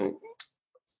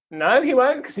 No, he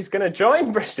won't, because he's going to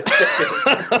join Bristol City.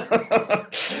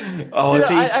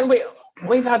 And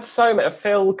we've had so many.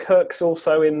 Phil Cook's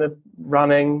also in the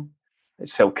running.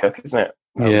 It's Phil Cook, isn't it?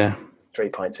 Yeah. 3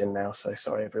 points in now, so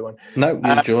sorry, everyone. No,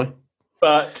 you enjoy.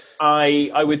 But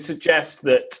I would suggest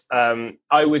that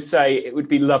I would say it would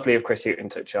be lovely if Chris Hughton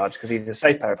took charge, because he's a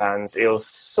safe pair of hands. He'll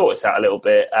sort us out a little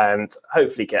bit and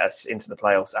hopefully get us into the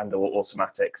playoffs and or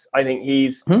automatics. I think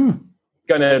he's going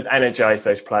to energise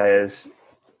those players.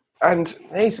 And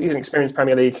he's an experienced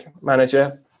Premier League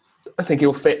manager. I think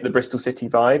he'll fit the Bristol City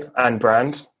vibe and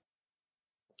brand.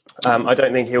 I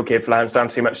don't think he'll give Lansdowne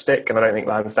too much stick, and I don't think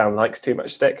Lansdowne likes too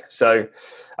much stick. So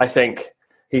I think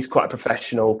he's quite a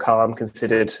professional, calm,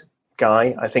 considered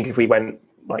guy. I think if we went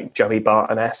like Joey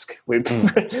Barton-esque, we'd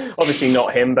obviously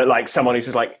not him, but like someone who's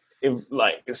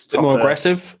just more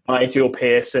aggressive, Nigel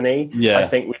Pearson-y, I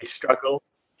think we'd struggle.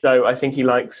 So I think he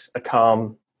likes a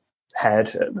calm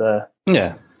head at the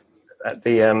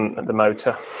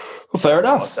motor. Well, fair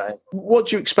enough. What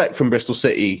do you expect from Bristol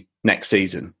City next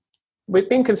season? We've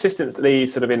been consistently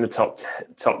sort of in the top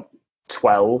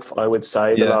 12, I would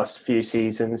say, the last few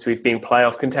seasons. We've been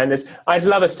playoff contenders. I'd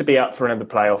love us to be up for another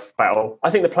playoff battle. I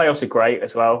think the playoffs are great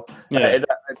as well. Yeah.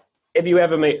 If you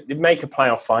ever make a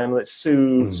playoff final, it's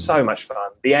so much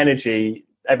fun. The energy,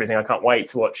 everything. I can't wait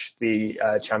to watch the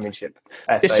Championship.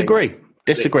 Disagree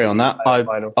on that.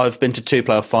 I've been to 2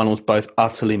 playoff finals, both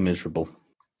utterly miserable.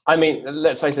 I mean,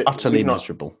 let's face it. Utterly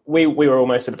miserable. We were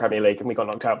almost in the Premier League and we got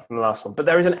knocked out from the last one. But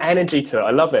there is an energy to it. I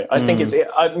love it. I think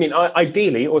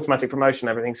ideally, automatic promotion,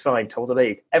 everything's fine. Top of the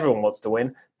league. Everyone wants to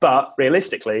win. But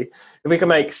realistically, if we can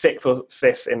make 6th or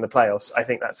 5th in the playoffs, I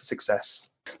think that's a success.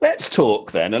 Let's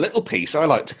talk then a little piece I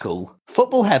like to call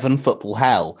Football Heaven, Football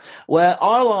Hell, where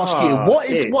I'll ask you,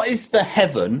 what is the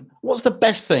heaven? What's the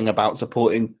best thing about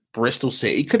supporting Bristol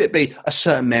City? Could it be a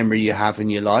certain memory you have in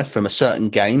your life from a certain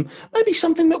game? Maybe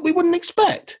something that we wouldn't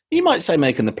expect. You might say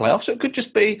making the playoffs. It could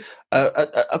just be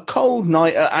a cold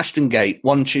night at Ashton Gate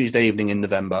one Tuesday evening in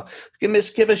November. Give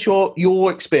us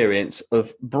your experience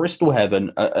of Bristol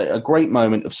Heaven, a great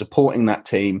moment of supporting that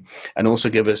team, and also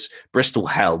give us Bristol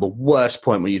Hell, the worst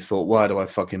point where you thought, why do I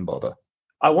fucking bother?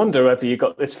 I wonder whether you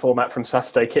got this format from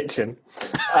Saturday Kitchen.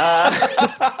 Well,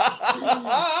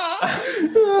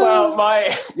 my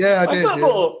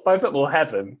football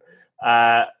heaven.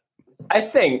 I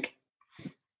think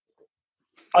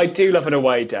I do love an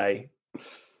away day,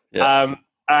 and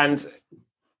as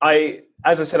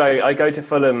I said, I go to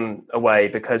Fulham away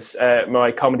because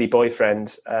my comedy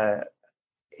boyfriend,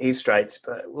 he's straight,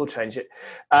 but we'll change it.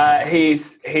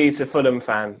 He's a Fulham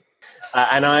fan,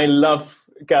 and I love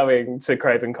going to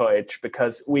Craven Cottage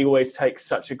because we always take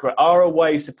such a great... Our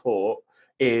away support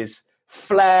is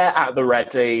flair at the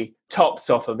ready, tops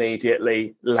off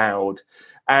immediately, loud.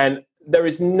 And there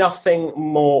is nothing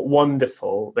more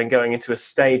wonderful than going into a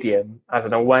stadium as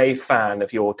an away fan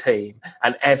of your team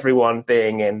and everyone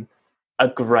being in a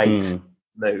great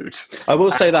mood. I will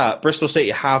say that Bristol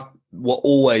City were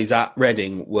always at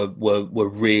Reading were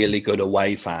really good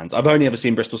away fans. I've only ever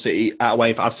seen Bristol City at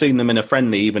away. I've seen them in a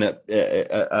friendly, even at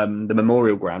the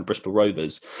Memorial Ground, Bristol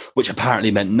Rovers, which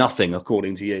apparently meant nothing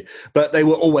according to you. But they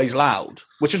were always loud,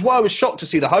 which is why I was shocked to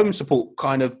see the home support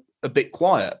kind of a bit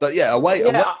quiet. But away,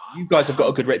 you guys have got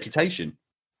a good reputation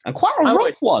and quite a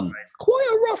rough one. Quite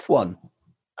a rough one.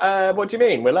 What do you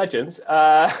mean? We're legends.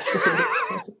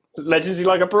 Legends who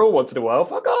like a brawl once in a while.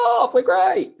 Fuck off, we're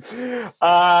great.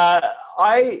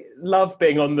 I love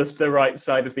being on the right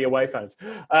side of the away fans.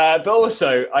 But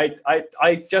also, I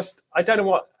don't know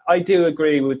what... I do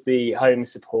agree with the home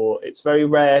support. It's very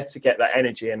rare to get that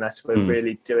energy unless we're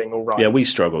really doing all right. Yeah, we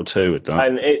struggle too with that.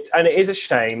 And it is a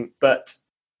shame, but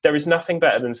there is nothing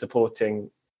better than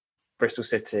supporting Bristol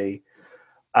City.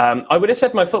 I would have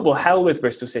said my football hell with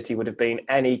Bristol City would have been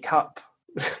any cup.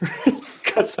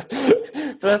 Because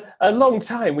for a long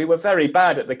time we were very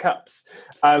bad at the cups,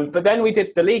 but then we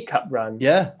did the League Cup run,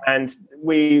 and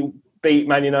we beat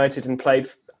Man United and played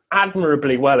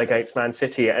admirably well against Man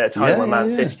City at a time when Man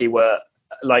City were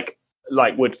like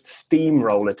would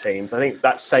steamroller teams. I think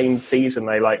that same season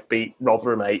they beat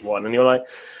Rotherham 8-1, and you're like,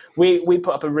 we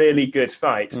put up a really good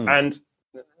fight,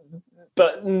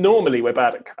 but normally we're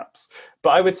bad at cups.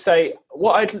 But I would say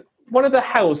one of the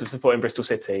hells of supporting Bristol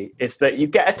City is that you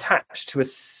get attached to a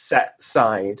set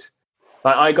side.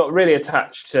 I got really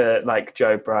attached to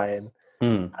Joe Bryan,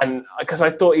 and because I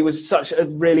thought he was such a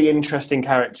really interesting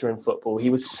character in football. He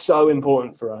was so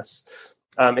important for us.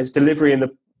 His delivery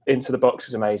into the box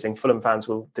was amazing. Fulham fans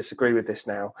will disagree with this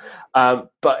now,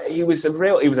 but he was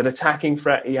an attacking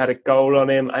threat. He had a goal on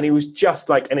him, and he was just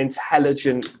an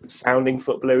intelligent sounding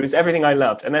footballer. He was everything I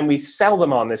loved. And then we sell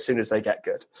them on as soon as they get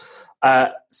good.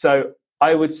 So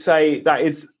I would say that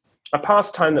is a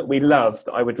pastime that we love,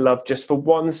 that I would love just for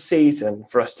one season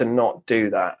for us to not do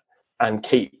that and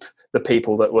keep the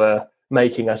people that were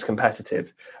making us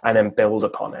competitive and then build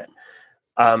upon it.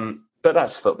 But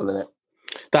that's football, isn't it?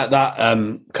 That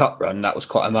cup run, that was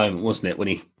quite a moment, wasn't it, when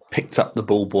he picked up the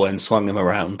ball boy and swung him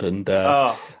around? And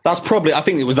that's probably, I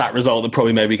think it was that result that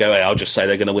probably made me go, hey, I'll just say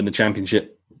they're going to win the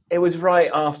championship. It was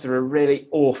right after a really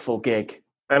awful gig.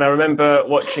 And I remember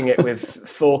watching it with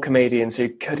 4 comedians who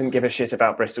couldn't give a shit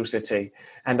about Bristol City.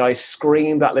 And I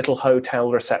screamed that little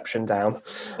hotel reception down.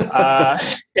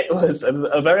 It was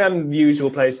a very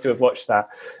unusual place to have watched that.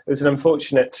 It was an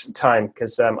unfortunate time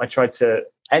because I tried to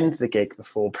end the gig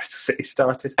before Bristol City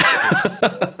started.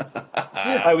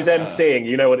 I was emceeing.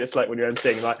 You know what it's like when you're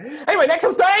emceeing. Anyway, next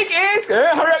on stage is...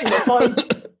 hurry up, you've got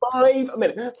 5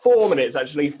 minutes. 4 minutes,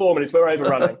 actually. 4 minutes. We're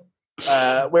overrunning.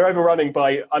 We're overrunning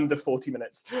by under 40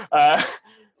 minutes. Come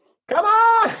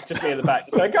on! Just me in the back.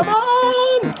 Just going, come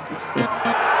on!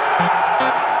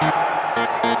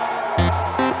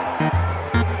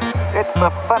 It's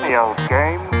the funny old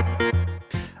game.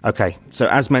 Okay, so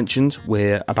as mentioned,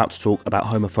 we're about to talk about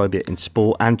homophobia in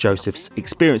sport and Joseph's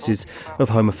experiences of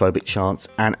homophobic chants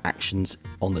and actions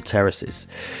on the terraces.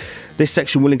 This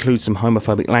section will include some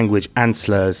homophobic language and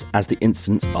slurs as the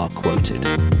incidents are quoted.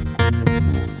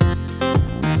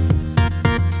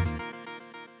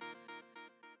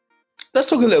 Let's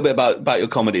talk a little bit about your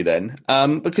comedy then,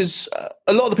 because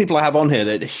a lot of the people I have on here,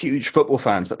 they're huge football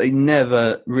fans, but they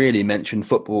never really mention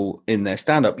football in their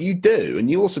stand-up. You do,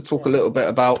 and you also talk a little bit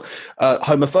about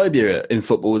homophobia in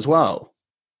football as well.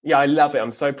 Yeah, I love it.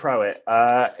 I'm so pro it.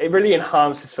 It really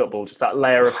enhances football, just that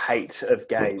layer of hate of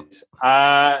gays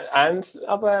and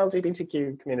other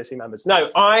LGBTQ community members. No,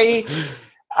 I,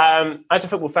 as a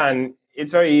football fan,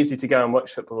 it's very easy to go and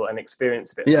watch football and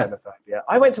experience a bit of homophobia.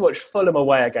 I went to watch Fulham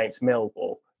away against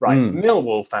Millwall. Right,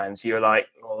 Millwall fans, you're like,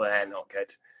 oh, they're not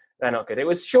good. They're not good. It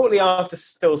was shortly after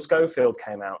Phil Schofield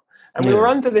came out. And we were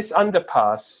under this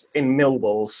underpass in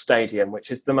Millwall Stadium, which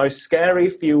is the most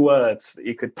scary few words that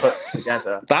you could put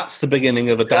together. That's the beginning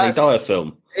of a Danny Dyer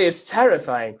film. It's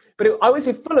terrifying. But I was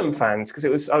with Fulham fans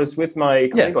because I was with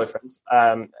my boyfriend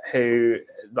who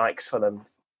likes Fulham,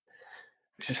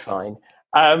 which is fine.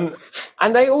 And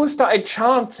they all started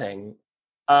chanting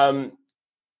about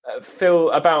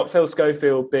Phil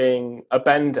Schofield being a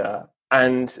bender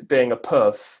and being a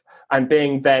puff and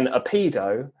being then a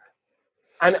pedo.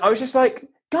 And I was just like,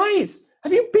 guys,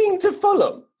 have you been to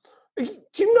Fulham? Do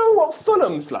you know what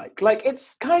Fulham's like? Like,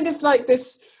 it's kind of like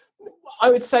this,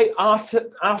 I would say,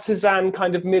 artisan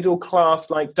kind of middle class,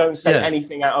 like, don't say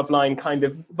anything out of line kind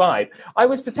of vibe. I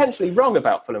was potentially wrong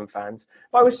about Fulham fans,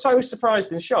 but I was so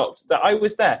surprised and shocked that I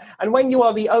was there. And when you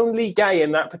are the only gay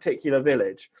in that particular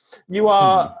village, you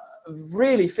are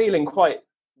really feeling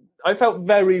I felt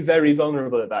very, very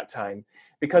vulnerable at that time,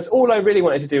 because all I really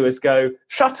wanted to do was go,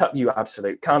 shut up, you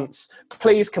absolute cunts.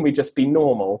 Please, can we just be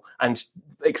normal and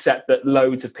accept that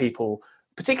loads of people,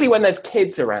 particularly when there's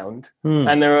kids around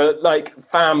and there are like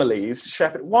families,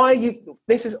 why are you,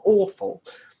 this is awful.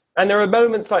 And there are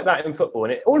moments like that in football.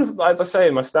 And as I say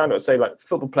in my stand-up, I say like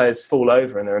football players fall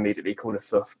over and they're immediately called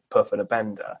a puff and a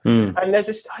bender. And there's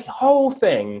this whole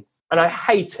thing, and I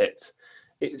hate it.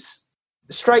 It's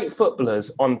straight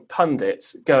footballers on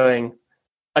pundits going,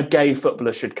 a gay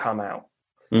footballer should come out.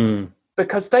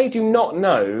 Because they do not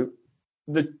know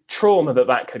the trauma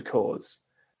that could cause.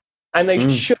 And they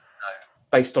should know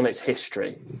based on its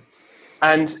history.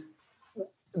 And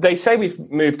they say we've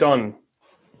moved on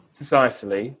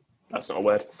societally. That's not a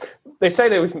word. They say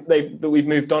that we've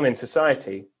moved on in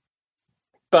society,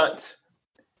 but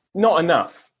not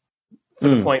enough for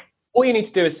the point. All you need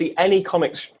to do is see any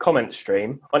comment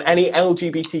stream on any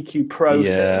LGBTQ pro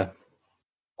thing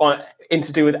in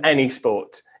to do with any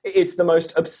sport. It's the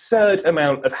most absurd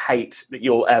amount of hate that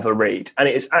you'll ever read. And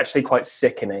it is actually quite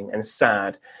sickening and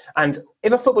sad. And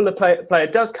if a footballer player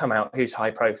does come out who's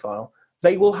high profile,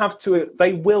 they will have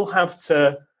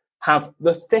to have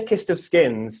the thickest of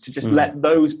skins to just let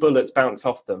those bullets bounce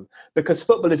off them. Because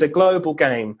football is a global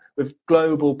game with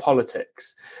global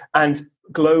politics and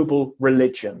global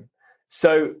religion.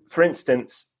 So, for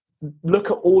instance, look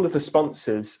at all of the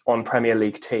sponsors on Premier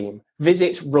League team.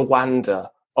 Visit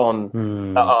Rwanda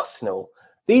at Arsenal.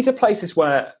 These are places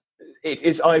where it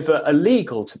is either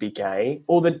illegal to be gay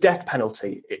or the death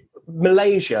penalty.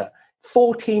 Malaysia,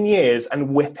 14 years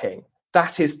and whipping.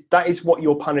 That is what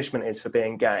your punishment is for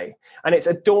being gay. And it's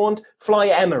adorned, Fly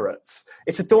Emirates.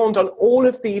 It's adorned on all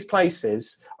of these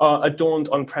places are adorned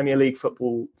on Premier League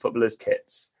footballers'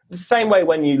 kits. It's the same way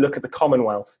when you look at the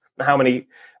Commonwealth, how many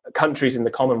countries in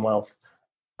the Commonwealth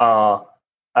have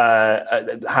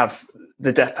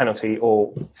the death penalty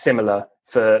or similar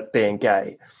for being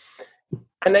gay.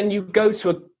 And then you go to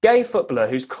a gay footballer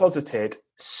who's closeted,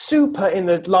 super in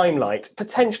the limelight,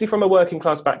 potentially from a working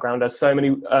class background, as so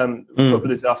many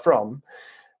footballers are from,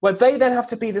 where they then have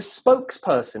to be the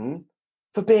spokesperson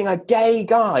for being a gay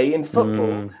guy in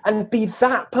football and be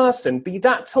that person, be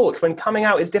that torch when coming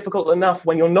out is difficult enough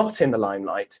when you're not in the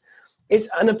limelight, is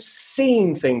an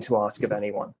obscene thing to ask of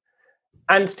anyone.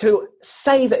 And to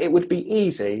say that it would be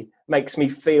easy makes me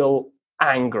feel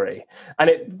angry. And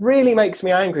it really makes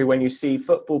me angry when you see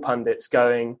football pundits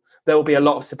going, there will be a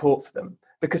lot of support for them,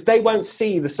 because they won't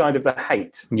see the side of the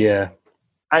hate. Yeah.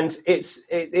 And it's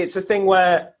a thing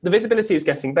where the visibility is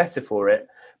getting better for it.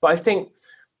 But I think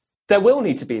there will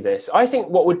need to be this. I think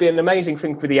what would be an amazing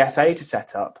thing for the FA to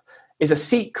set up is a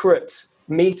secret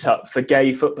meetup for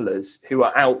gay footballers who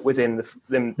are out within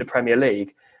the Premier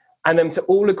League, and them to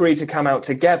all agree to come out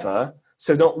together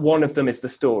so not one of them is the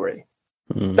story.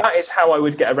 That is how I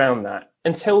would get around that.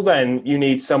 Until then, you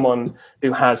need someone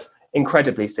who has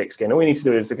incredibly thick skin. All we need to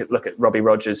do is look at Robbie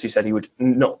Rogers, who said he would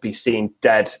not be seen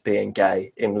dead being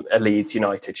gay in a Leeds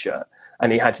United shirt.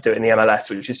 And he had to do it in the MLS,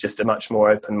 which is just a much more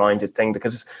open-minded thing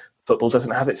because football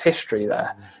doesn't have its history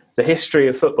there. The history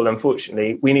of football,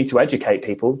 unfortunately, we need to educate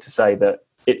people to say that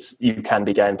you can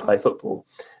be gay and play football.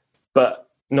 But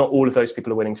not all of those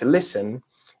people are willing to listen.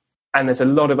 And there's a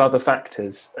lot of other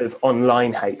factors of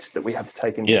online hate that we have to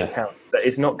take into account that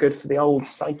is not good for the old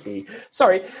psyche.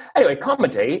 Sorry. Anyway,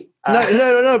 comedy.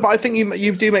 No. But I think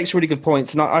you do make some really good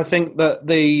points, and I think that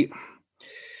the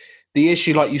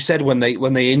issue, like you said, when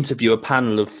they interview a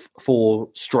panel of 4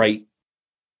 straight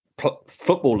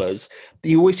footballers,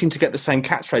 you always seem to get the same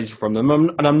catchphrase from them.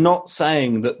 And I'm not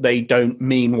saying that they don't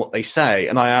mean what they say,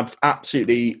 and I have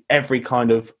absolutely every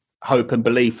kind of hope and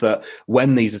belief that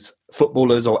when these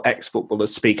footballers or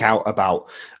ex-footballers speak out about,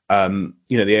 the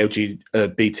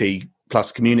LGBT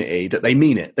plus community, that they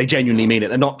mean it. They genuinely mean it.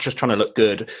 They're not just trying to look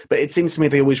good. But it seems to me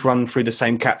they always run through the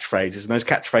same catchphrases. And those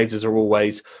catchphrases are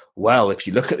always, well, if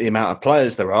you look at the amount of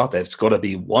players there's got to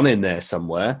be one in there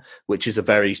somewhere, which is a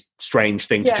very strange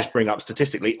thing to just bring up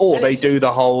statistically. Or they do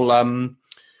the whole... the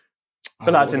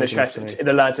lads in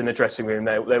the dressing room,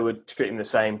 they would treat them the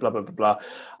same, blah, blah, blah, blah.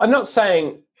 I'm not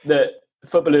saying that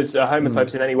footballers are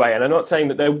homophobes in any way, and I'm not saying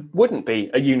that there wouldn't be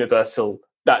a universal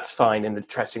that's fine in the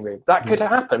dressing room. That could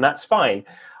happen. That's fine.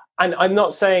 And I'm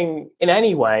not saying in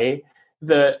any way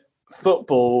that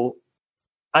football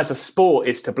as a sport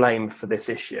is to blame for this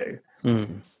issue.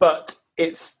 But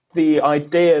it's the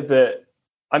idea that,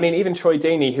 I mean, even Troy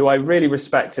Deeney, who I really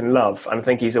respect and love, and I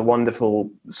think he's a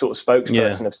wonderful sort of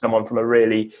spokesperson of someone from a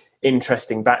really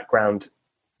interesting background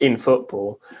in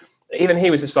football. Even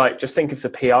he was just like, just think of the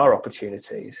PR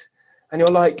opportunities. And you're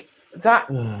like, that...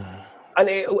 And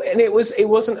it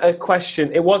wasn't a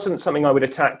question. It wasn't something I would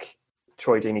attack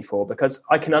Troy Deeney for, because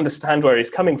I can understand where he's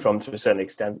coming from to a certain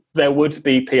extent. There would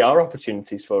be PR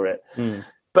opportunities for it,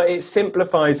 but it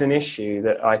simplifies an issue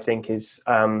that I think is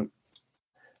an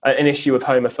issue of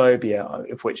homophobia,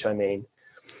 of which I mean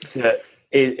that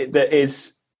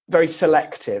is very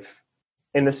selective.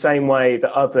 In the same way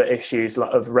that other issues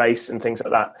like of race and things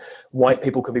like that, white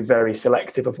people can be very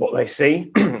selective of what they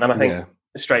see, and I think.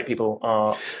 Straight people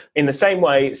are in the same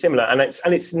way similar, and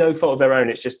it's no fault of their own.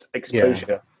 It's just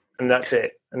exposure, and that's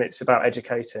it. And it's about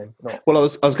educating. Well, I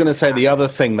was going to say the other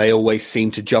thing they always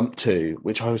seem to jump to,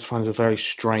 which I always find a very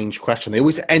strange question. They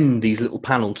always end these little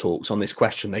panel talks on this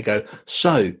question. They go,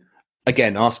 so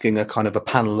again, asking a kind of a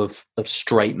panel of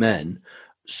straight men.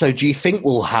 So do you think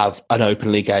we'll have an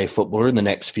openly gay footballer in the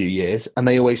next few years? And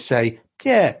they always say,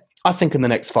 yeah. I think in the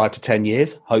next 5 to 10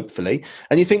 years, hopefully.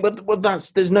 And you think, well,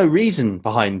 there's no reason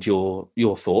behind your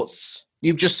thoughts.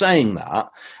 You're just saying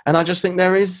that. And I just think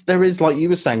there is, like you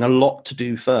were saying, a lot to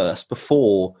do first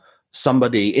before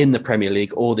somebody in the Premier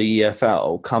League or the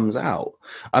EFL comes out.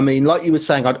 I mean, like you were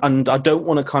saying, and I don't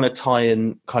want to kind of tie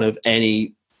in kind of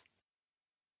any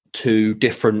two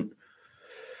different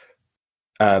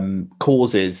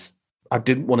causes. I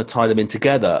didn't want to tie them in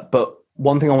together, but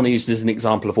one thing I want to use as an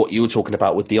example of what you were talking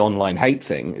about with the online hate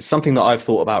thing is something that I've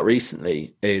thought about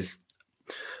recently. Is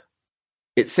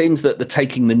it seems that the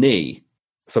taking the knee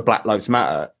for Black Lives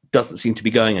Matter doesn't seem to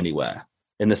be going anywhere,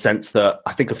 in the sense that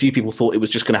I think a few people thought it was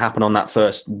just going to happen on that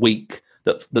first week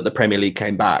that the Premier League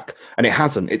came back, and it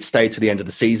hasn't. It's stayed to the end of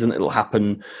the season. It'll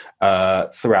happen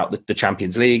throughout the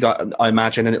Champions League, I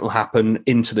imagine, and it'll happen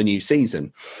into the new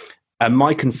season. And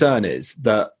my concern is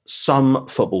that some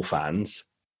football fans,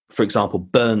 for example,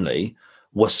 Burnley,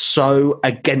 were so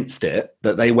against it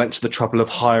that they went to the trouble of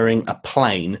hiring a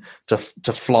plane to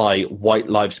fly White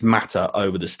Lives Matter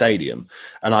over the stadium.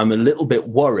 And I'm a little bit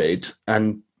worried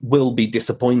and will be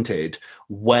disappointed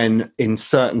when in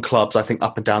certain clubs, I think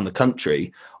up and down the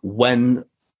country, when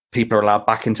people are allowed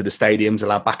back into the stadiums,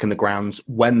 allowed back in the grounds,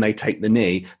 when they take the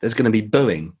knee, there's going to be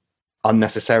booing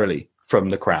unnecessarily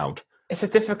from the crowd. It's a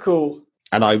difficult...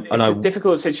 It's a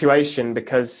difficult situation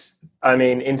because, I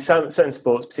mean, in certain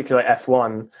sports, particularly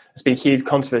F1, there's been huge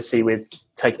controversy with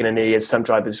taking a knee, as some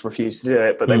drivers refuse to do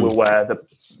it, but they will wear the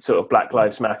sort of Black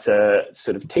Lives Matter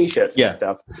sort of T-shirts and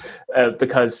stuff,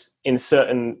 because in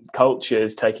certain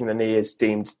cultures, taking the knee is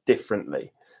deemed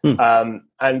differently.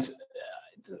 And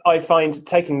I find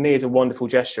taking the knee is a wonderful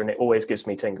gesture, and it always gives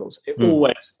me tingles. It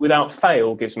always, without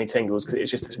fail, gives me tingles, because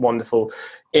it's just this wonderful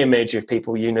image of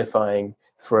people unifying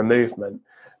for a movement.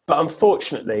 But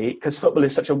unfortunately, because football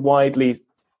is such a widely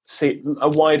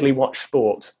watched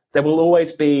sport, there will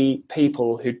always be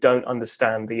people who don't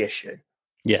understand the issue.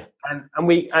 Yeah.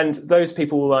 And those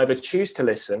people will either choose to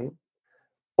listen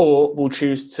or will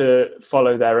choose to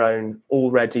follow their own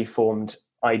already formed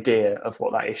idea of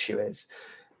what that issue is.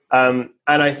 And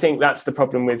I think that's the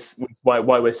problem with why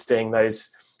we're seeing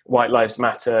those White Lives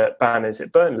Matter banners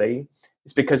at Burnley.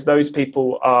 It's because those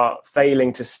people are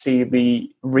failing to see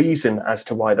the reason as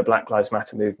to why the Black Lives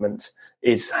Matter movement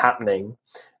is happening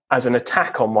as an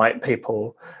attack on white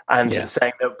people, and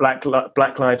saying that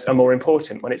black lives are more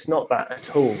important, when it's not that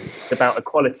at all. It's about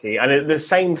equality. And the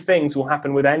same things will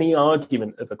happen with any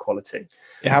argument of equality.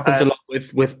 It happens a lot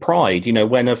with pride. You know,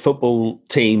 when a football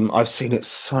team, I've seen it,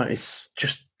 it's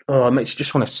just... Oh, it makes you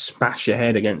just want to smash your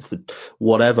head against the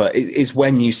whatever. It is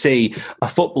when you see a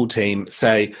football team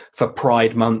say, for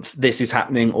Pride Month, this is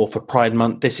happening, or for Pride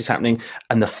Month, this is happening.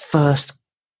 And the first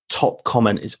top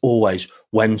comment is always,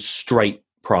 when straight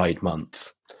Pride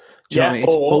Month. Do you know what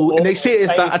I mean? And they see it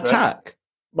as that attack.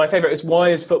 my favourite is, why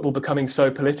is football becoming so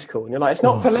political? And you're like, it's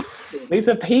not political. These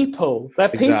are people. They're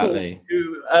people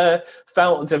who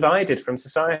felt divided from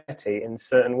society in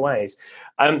certain ways.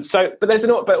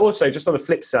 But also just on the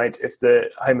flip side of the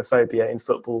homophobia in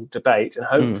football debate, and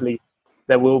hopefully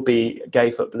there will be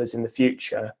gay footballers in the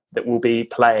future that will be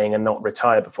playing and not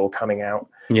retire before coming out.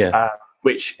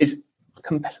 Which is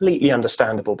completely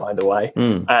understandable, by the way.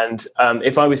 And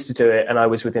if I was to do it and I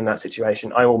was within that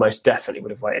situation, I almost definitely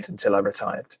would have waited until I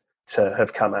retired to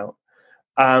have come out.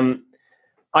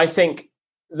 I think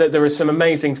that there are some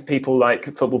amazing people like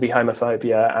Football v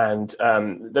Homophobia, and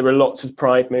there are lots of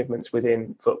pride movements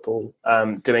within football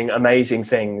doing amazing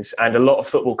things, and a lot of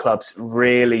football clubs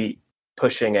really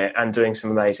pushing it and doing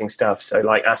some amazing stuff. So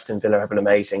like Aston Villa have an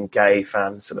amazing gay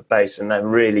fan sort of base, and they're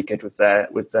really good with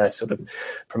their sort of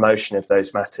promotion of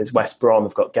those matters. West Brom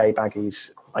have got gay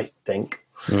baggies, I think.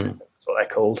 That's what they're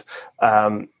called.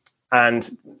 And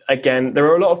again, there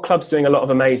are a lot of clubs doing a lot of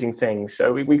amazing things.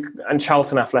 So and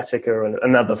Charlton Athletic are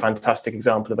another fantastic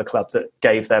example of a club that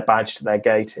gave their badge to their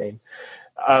gay team.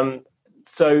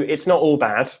 So it's not all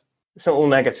bad. It's not all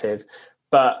negative,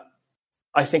 but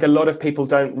I think a lot of people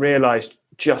don't realise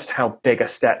just how big a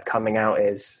step coming out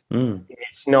is.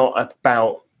 It's not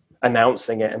about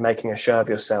announcing it and making a show of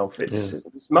yourself. It's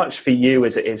as much for you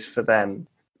as it is for them.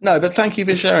 No, but thank you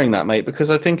for sharing that, mate, because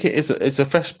I think it's a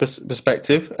fresh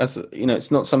perspective. As you know,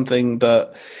 it's not something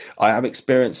that I have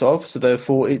experience of, so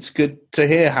therefore it's good to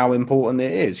hear how important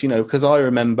it is. You know, because I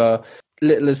remember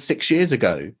little as 6 years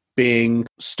ago being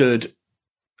stood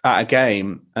at a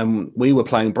game and we were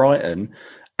playing Brighton,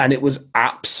 and it was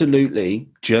absolutely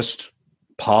just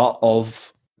part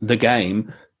of the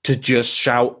game to just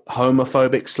shout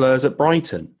homophobic slurs at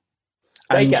Brighton.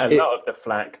 They get a lot of the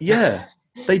flack. Yeah,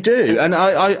 they do. And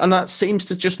and that seems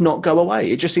to just not go away.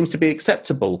 It just seems to be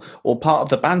acceptable or part of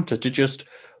the banter to just...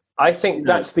 I think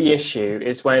that's the issue,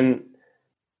 is when...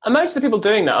 And most of the people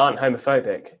doing that aren't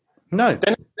homophobic. No.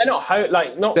 They're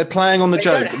not... They're playing on the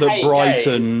joke that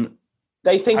Brighton... Gays.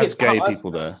 They think it's gay part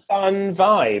people of there. a fun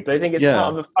vibe. They think it's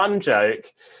part of a fun joke.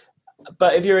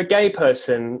 But if you're a gay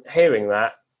person hearing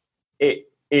that, it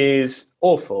is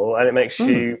awful and it makes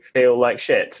you feel like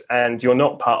shit. And you're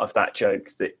not part of that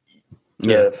joke that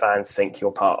your fans think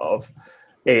you're part of.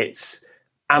 It's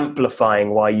amplifying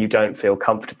why you don't feel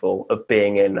comfortable of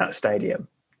being in that stadium.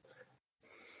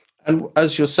 And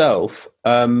as yourself,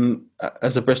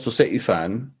 as a Bristol City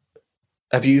fan,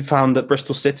 have you found that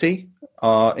Bristol City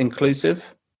are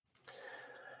inclusive?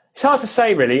 It's hard to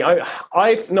say, really.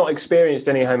 I've not experienced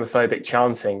any homophobic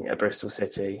chanting at Bristol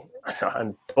City,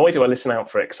 and boy, do I listen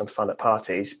out for it because I'm fun at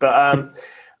parties. But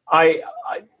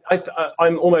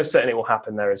I'm almost certain it will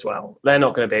happen there as well. They're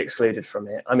not going to be excluded from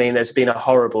it. I mean, there's been a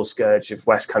horrible scourge of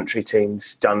West Country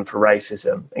teams done for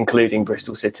racism, including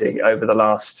Bristol City, over the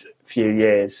last few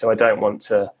years. So I don't want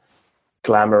to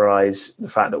glamorise the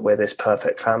fact that we're this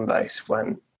perfect fan base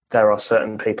when there are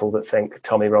certain people that think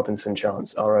Tommy Robinson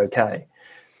chants are okay.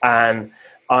 And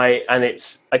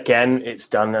it's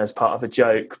done as part of a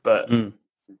joke, but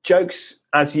jokes,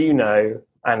 as you know,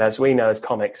 and as we know as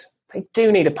comics, they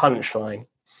do need a punchline.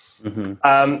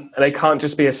 They can't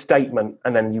just be a statement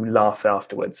and then you laugh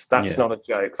afterwards. That's not a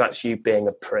joke. That's you being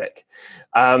a prick.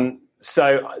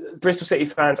 So Bristol City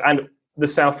fans and the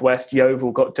Southwest,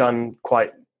 Yeovil got done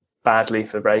quite badly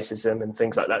for racism and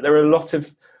things like that. There are a lot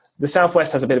of... The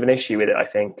Southwest has a bit of an issue with it, I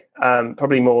think,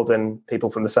 probably more than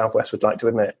people from the Southwest would like to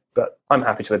admit. But I'm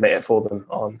happy to admit it for them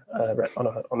on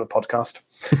a podcast.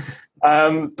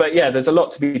 But yeah, there's a lot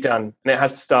to be done, and it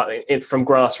has to start from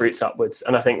grassroots upwards.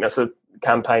 And I think that's a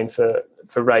campaign for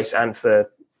race and for,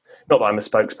 not that I'm a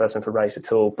spokesperson for race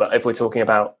at all, but if we're talking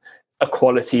about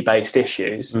equality-based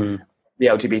issues, the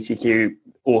LGBTQ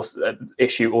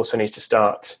issue also needs to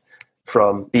start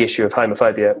from the issue of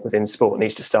homophobia within sport.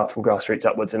 Needs to start from grassroots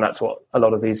upwards, and that's what a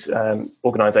lot of these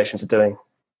organisations are doing.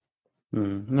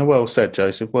 No, well said,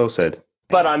 Joseph. Well said.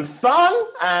 But I'm fun,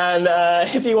 and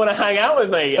if you want to hang out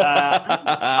with me,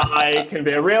 I can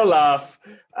be a real laugh,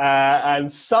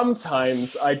 and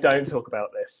sometimes I don't talk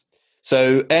about this.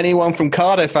 So anyone from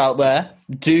Cardiff out there,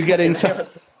 do get in touch.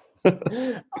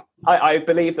 I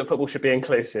believe that football should be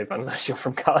inclusive, unless you're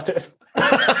from Cardiff.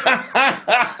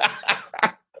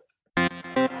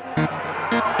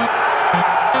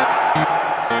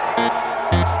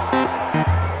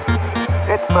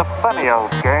 It's a funny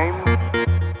old game.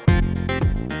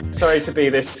 Sorry to be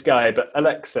this guy, but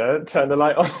Alexa, turn the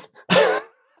light on.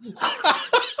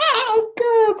 Oh,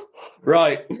 God.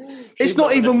 Right. It's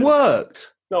not even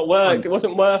worked. Not worked. It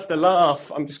wasn't worth the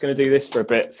laugh. I'm just going to do this for a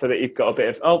bit so that you've got a bit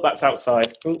of... Oh, that's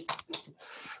outside.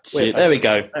 Shit, there we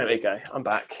go. There we go. I'm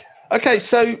back. Okay,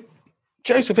 so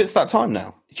Joseph, it's that time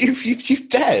now. You've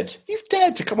dared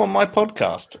to come on my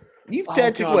podcast. You've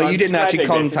dared to. God, Well, you didn't actually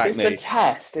contact me. It's the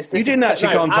test. You didn't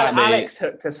actually contact me. Alex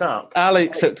hooked us up.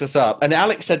 Alex hooked us up, and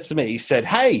Alex said to me, he said,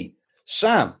 "Hey,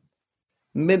 Sam,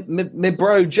 me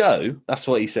bro Joe." That's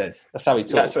what he says. That's how he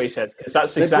talks. That's what he says, because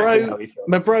that's exactly how he talks.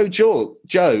 My bro Joe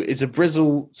is a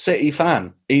Bristol City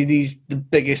fan. He's the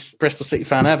biggest Bristol City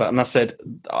fan ever. And I said,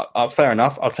 fair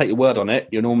enough. I'll take your word on it.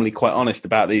 You're normally quite honest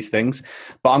about these things,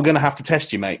 but I'm going to have to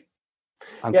test you, mate.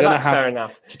 That's fair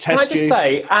enough. Can I just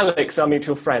say, Alex, our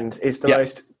mutual friend, is the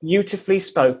most beautifully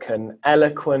spoken,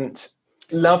 eloquent,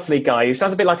 lovely guy who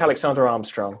sounds a bit like Alexander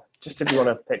Armstrong. Just if you want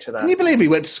to picture that. Can you believe we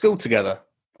went to school together?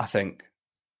 I think.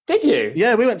 Did you?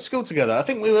 Yeah, we went to school together. I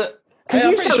think we were. Because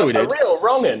you sound like a real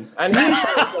wrong'un, and he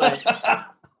sounds like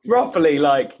properly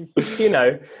like,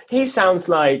 he sounds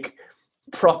like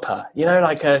proper.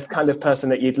 Like a kind of person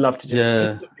that you'd love to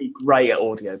just be great at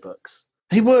audiobooks.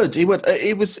 He would.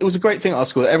 It was a great thing at our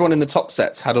school. Everyone in the top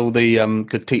sets had all the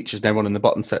good teachers, and everyone in the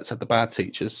bottom sets had the bad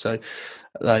teachers. So,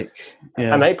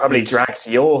 and they probably dragged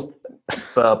your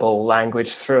verbal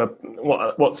language through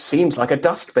what seems like a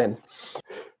dustbin.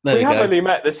 We have only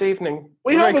met this evening.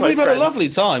 We've had a lovely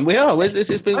time. We are.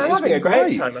 It's been. I'm having a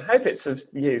great time. I hope it's of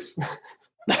use.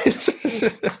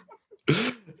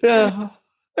 Yeah.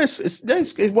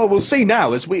 Well, we'll see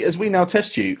now as we now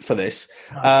test you for this.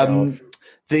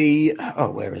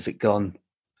 Where has it gone?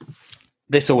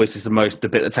 This always is the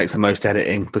bit that takes the most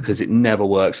editing because it never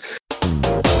works.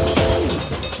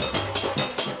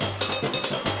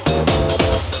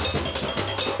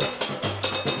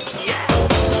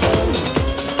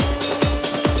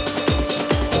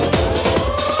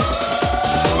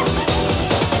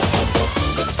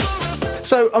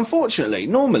 So, unfortunately,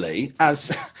 normally,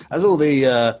 as all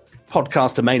the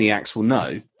podcaster maniacs will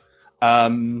know,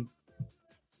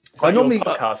 I normally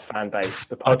podcast fan base,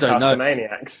 the podcast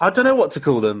maniacs. I don't know what to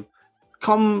call them.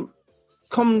 Com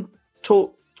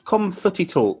footy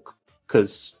talk,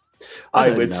 because I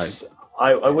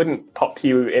wouldn't pop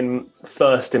you in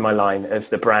first in my line of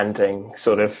the branding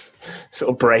sort of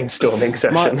brainstorming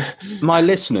session. My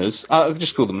listeners, I'll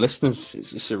just call them listeners.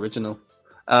 It's original.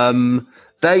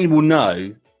 They will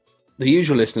know. The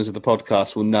usual listeners of the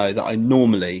podcast will know that I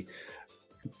normally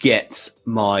get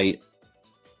my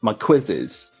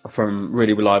quizzes from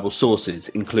really reliable sources,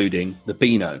 including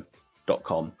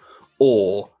thebeano.com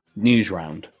or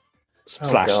Newsround /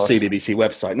 CBBC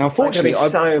website. Now, unfortunately, I'm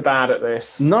so bad at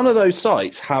this. None of those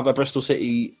sites have a Bristol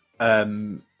City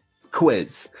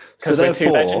quiz. Because we're too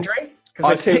legendary?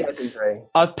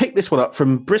 I've picked this one up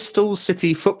from Bristol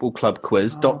City Football Club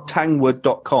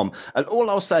quiz.tangwood.com. And all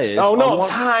I'll say is...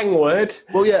 Tangwood!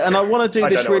 Well, yeah, and I want to do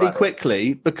this really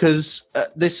quickly because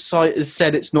this site has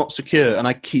said it's not secure and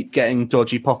I keep getting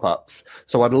dodgy pop-ups.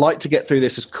 So I'd like to get through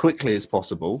this as quickly as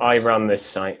possible. I run this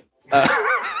site. I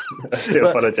do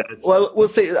apologise. Well, we'll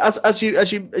see. As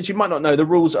you might not know, the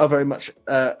rules are very much...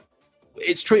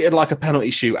 it's treated like a penalty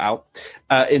shootout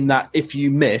in that if you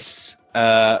miss...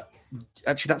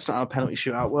 actually, that's not how a penalty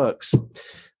shootout works.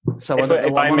 So I don't know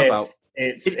what I'm on about.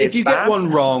 If you get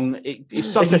one wrong, it's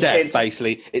sudden death,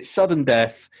 basically. It's sudden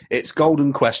death. It's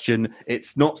golden question.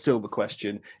 It's not silver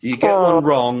question. You get one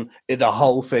wrong, the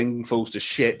whole thing falls to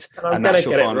shit. And I'm going to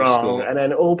get it wrong. Score. And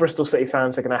then all Bristol City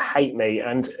fans are going to hate me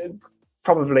and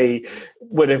probably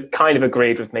would have kind of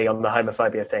agreed with me on the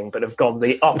homophobia thing, but have gone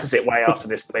the opposite way after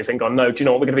this quiz and gone, no, do you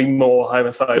know what? We're going to be more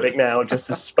homophobic now just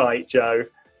to spite Joe.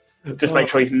 Just make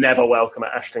sure he's never welcome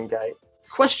at Ashton Gate.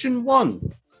 Question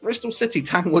 1.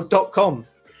 BristolCityTangwood.com.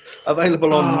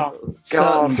 Available on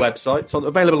certain websites,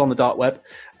 available on the dark web.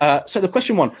 So the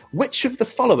question 1. Which of the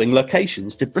following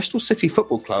locations did Bristol City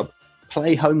Football Club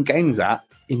play home games at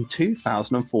in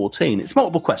 2014? It's a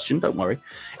multiple question, don't worry.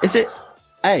 Is it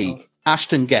A,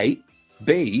 Ashton Gate,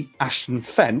 B, Ashton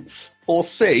Fence, or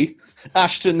C,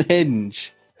 Ashton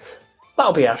Hinge?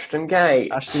 That'll be Ashton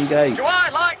Gate. Ashton Gate. Do I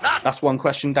like that? That's one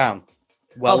question down.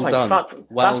 Well done.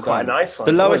 That's quite a nice one.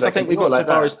 The lowest I think we got so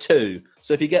far is 2.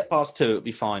 So if you get past 2, it'll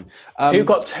be fine. Who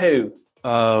got 2?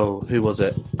 Oh, who was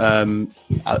it?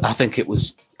 I think it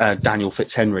was Daniel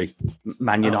Fitzhenry,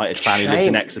 Man United fan who lives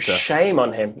in Exeter. Shame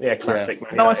on him. Yeah, classic.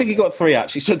 Yeah. No, I think he got 3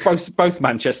 actually. So both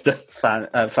Manchester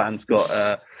fans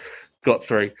got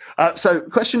 3. So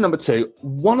question number 2.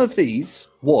 One of these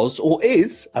was or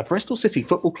is a Bristol City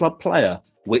Football Club player.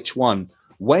 Which one?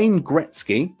 Wayne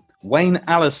Gretzky, Wayne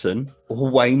Allison, or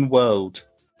Wayne World?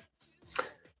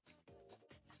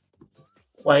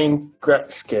 Wayne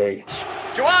Gretzky.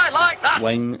 Do I like that?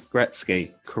 Wayne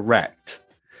Gretzky, correct.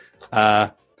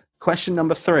 Question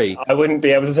number 3. I wouldn't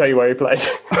be able to tell you where he played.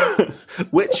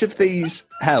 Which of these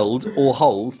held or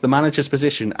holds the manager's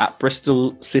position at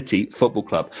Bristol City Football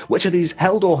Club? Which of these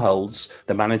held or holds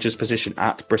the manager's position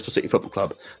at Bristol City Football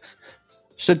Club?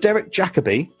 So Derek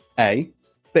Jacobi, A.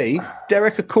 B.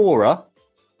 Derek Acora,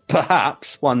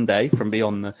 perhaps one day from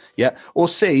beyond the... Yeah. Or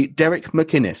C. Derek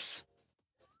McInnes.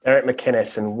 Derek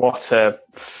McInnes, and what a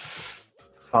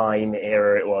fine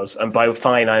era it was. And by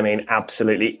fine, I mean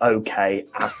absolutely okay,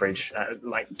 average. Do I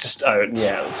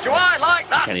like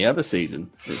that? Any other season,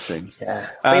 it seems. Yeah.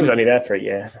 He was only there for a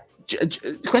year.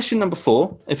 Question number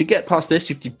 4. If you get past this,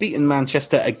 you've beaten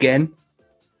Manchester again.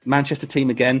 Manchester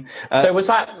team again. So was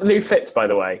that Lou Fitz, by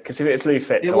the way? Because if it's Lou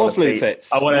Fitz, it was Lou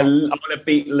Fitz. I want to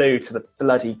beat Lou to the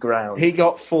bloody ground. He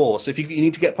got 4. So if you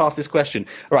need to get past this question.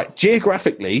 All right.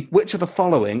 Geographically, which of the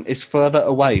following is further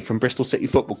away from Bristol City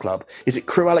Football Club? Is it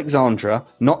Crewe Alexandra,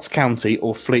 Notts County,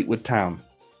 or Fleetwood Town?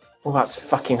 Well, that's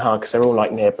fucking hard because they're all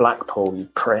like near Blackpool, you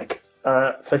prick.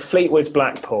 So Fleetwood's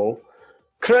Blackpool,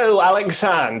 Crewe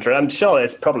Alexandra. I'm sure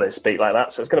there's probably a speak like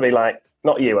that. So it's going to be like.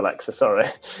 Not you, Alexa, sorry.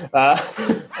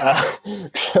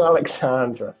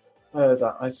 Alexandra. Where is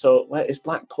that? I saw, where is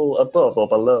Blackpool above or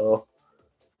below?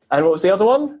 And what was the other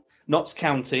one? Notts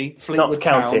County, Fleetwood Notts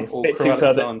County. Town, It's a or bit Crewe too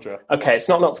further. Alexandra. Okay, it's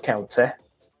not Notts County.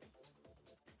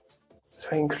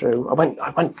 Between Crewe. I went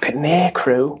a bit near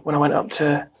Crewe when I went up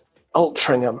to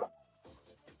Altrincham.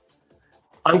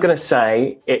 I'm going to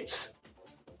say it's...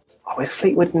 Oh, is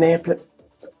Fleetwood near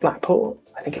Blackpool?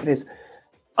 I think it is.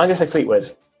 I'm going to say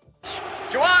Fleetwood.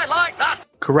 Do I like that?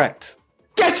 Correct.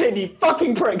 Get in, you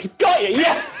fucking pricks! Got you,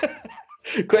 yes!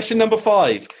 Question number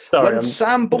 5. Sorry, when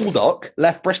Sam Baldock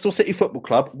left Bristol City Football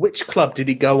Club, which club did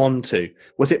he go on to?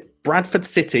 Was it Bradford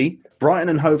City, Brighton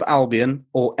and Hove Albion,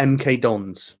 or MK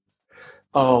Dons?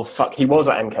 Oh, fuck, he was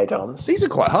at MK Dons. These are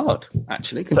quite hard,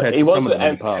 actually, compared He to was some of them at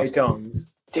in the past. MK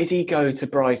Dons. Did he go to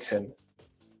Brighton?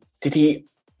 Did he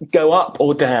go up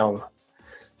or down?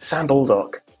 Sam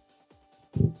Baldock.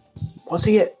 Was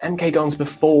he at MK Dons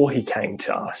before he came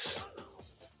to us?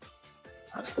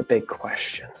 That's the big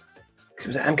question. Because he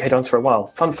was at MK Dons for a while.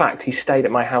 Fun fact, he stayed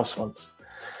at my house once.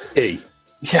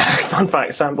 Yeah, fun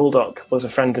fact, Sam Baldock was a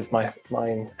friend of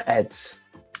mine, Ed's.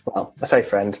 Well, I say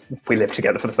friend. We lived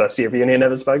together for the first year of uni and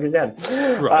never spoke again.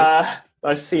 Right.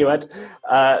 Nice to see you, Ed.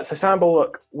 So Sam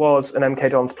Baldock was an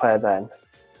MK Dons player then.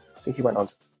 I think he went on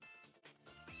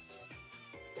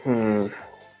to...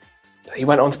 He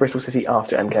went on to Bristol City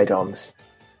after MK Dons.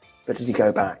 But did he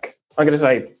go back? I'm going to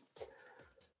say...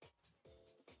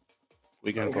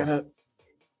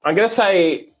 I'm going to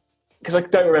say... Because I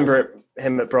don't remember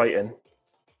him at Brighton.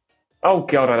 Oh,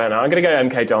 God, I don't know. I'm going to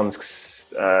go MK Dons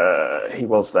because he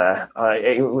was there.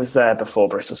 He was there before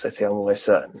Bristol City, I'm always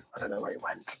certain. I don't know where he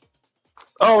went.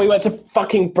 Oh, he went to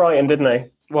fucking Brighton, didn't he?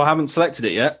 Well, I haven't selected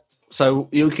it yet. So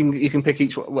you can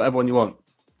pick whatever one you want.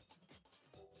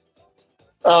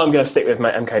 Oh, I'm going to stick with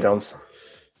my MK Dons.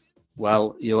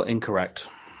 Well, you're incorrect.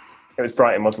 It was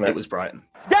Brighton, wasn't it? It was Brighton.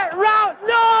 Get round!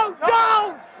 No,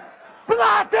 don't!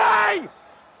 Bloody!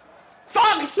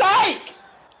 Fuck's sake!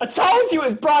 I told you it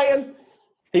was Brighton!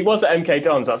 He was at MK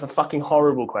Dons. That's a fucking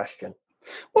horrible question.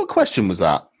 What question was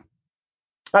that?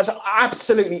 That's an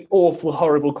absolutely awful,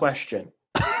 horrible question.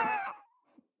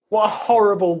 What a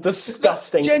horrible,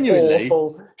 disgusting,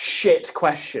 awful, shit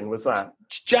question was that?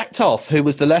 Jack Toff, who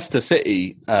was the Leicester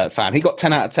City fan, he got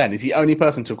 10 out of 10. He's the only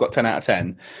person to have got 10 out of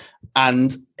 10.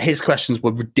 And his questions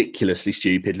were ridiculously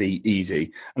stupidly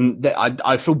easy. And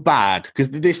I feel bad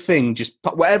because this thing just,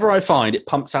 whatever I find, it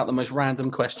pumps out the most random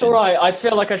questions. It's all right. I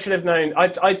feel like I should have known.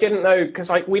 I didn't know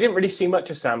because we didn't really see much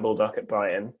of Sam Baldock at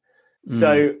Brighton.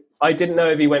 So I didn't know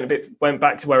if he went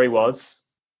back to where he was.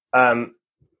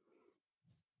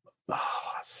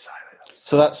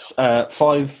 So that's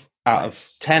 5 out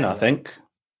of 10, I think.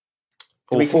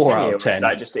 Or 4 out of 10.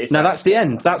 No, that's the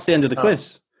end. That's the end of the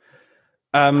quiz.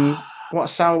 What a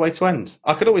sour way to end.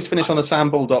 I could always finish on the Sam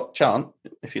Baldock chant,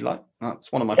 if you like. That's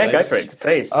one of my favourites. Yeah, go for it,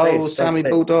 please. Sammy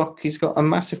Baldock, he's got a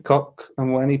massive cock,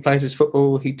 and when he plays his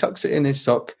football, he tucks it in his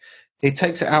sock. He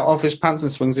takes it out of his pants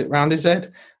and swings it round his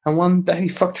head. And one day he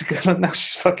fucked a girl, and now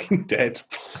she's fucking dead.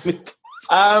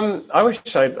 I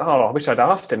wish I'd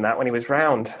asked him that when he was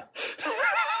round.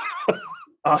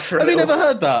 Have you never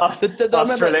heard that?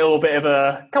 After a little bit of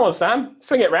a, come on, Sam,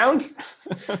 swing it round.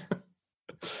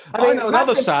 I know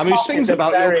another Sam who sings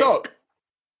about your cock.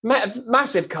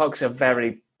 Massive cock's a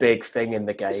very big thing in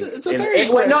the gay. Sorry,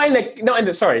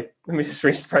 let me just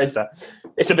rephrase that.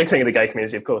 It's a big thing in the gay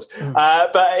community, of course,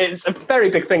 but it's a very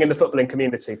big thing in the footballing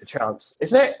community for chance,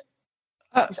 isn't it?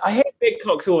 I hear big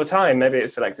cocks all the time. Maybe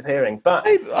it's selective hearing, but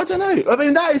I don't know. I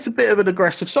mean, that is a bit of an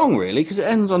aggressive song, really, because it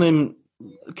ends on him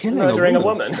killing murdering a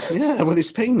woman. Yeah, with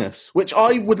his penis. Which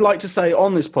I would like to say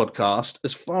on this podcast,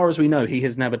 as far as we know, he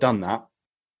has never done that.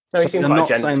 No, he seemed I'm quite a not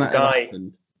saying gentle that ever guy.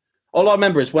 happened. All I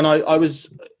remember is when I was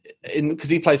in, because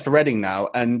he plays for Reading now,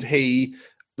 and the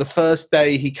first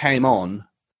day he came on,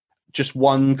 just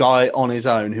one guy on his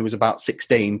own who was about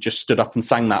 16 just stood up and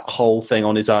sang that whole thing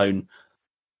on his own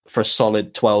for a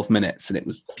solid 12 minutes, and it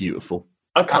was beautiful.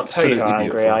 I can't tell you how Absolutely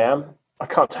angry beautiful. I am. I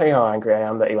can't tell you how angry I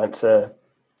am that he went to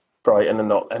Brighton and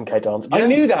not MK Dons. I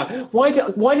knew that. Why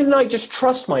didn't I just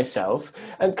trust myself?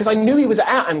 And because I knew he was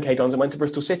at MK Dons and went to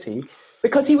Bristol City,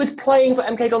 because he was playing for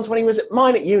MK Dons when he was at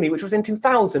mine at uni, which was in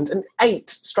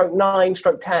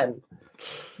 2008/9/10.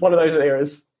 One of those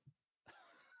eras.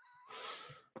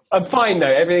 I'm fine though.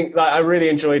 Everything. I really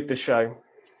enjoyed the show.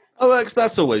 Oh,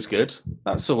 that's always good.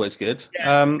 That's always good.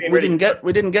 Yeah, we didn't get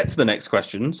to the next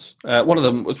questions. One of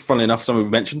them was, funnily enough, something we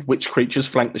mentioned. Which creatures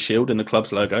flank the shield in the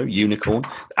club's logo? Unicorn.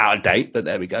 Out of date, but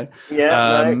there we go.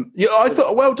 Yeah. I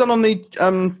thought well done on the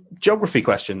geography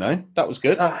question though. That was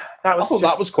good. That was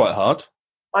that was quite hard.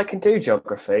 I can do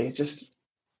geography. Just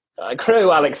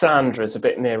Crewe Alexandra is a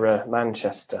bit nearer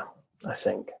Manchester, I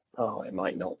think. Oh, it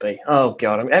might not be. Oh,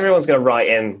 God. I mean, everyone's going to write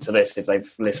in to this if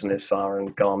they've listened this far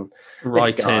and gone.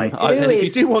 Write in. And if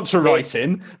you do want to write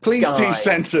in, please do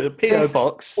send a P.O.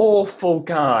 box. Awful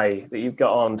guy that you've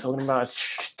got on talking about a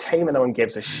team that no one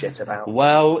gives a shit about.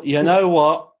 Well, you know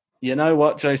what?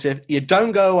 Joseph? You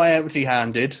don't go away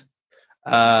empty-handed.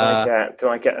 Do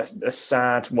I get a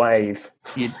sad wave?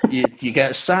 You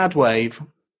get a sad wave.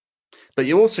 But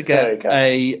you also get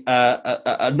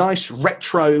a nice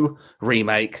retro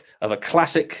remake of a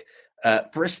classic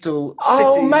Bristol City.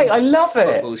 Oh, mate, I love it.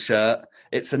 Football shirt.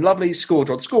 It's a lovely score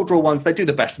draw. The score draw ones, they do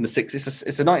the best in the 60s.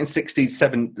 It's a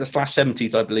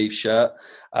 1960s/70s, I believe, shirt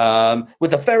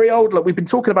with a very old look. We've been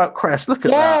talking about Crest. Look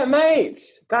at that. Yeah, mate.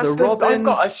 I've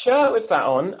got a shirt with that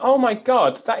on. Oh my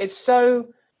God, that is so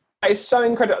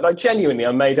incredible. Like, genuinely,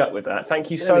 I'm made up with that.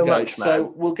 Thank you so much, man.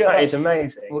 So we'll get that is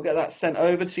amazing. We'll get that sent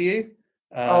over to you.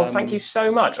 Thank you so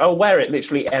much. I'll wear it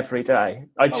literally every day.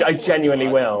 I genuinely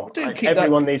will.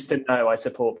 Everyone needs to know I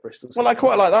support Bristol City. Well, I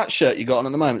quite like that shirt you got on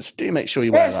at the moment, so do make sure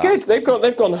you wear that. Yeah, it's good.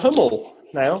 They've gone Hummel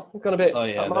now. They've gone a bit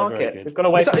upmarket. They've gone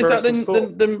away from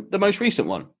the most recent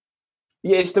one?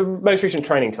 Yeah, it's the most recent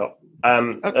training top.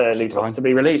 Lead tops to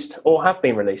be released or have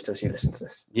been released as you listen to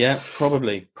this. Yeah,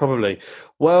 probably.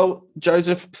 Well,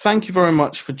 Joseph, thank you very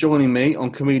much for joining me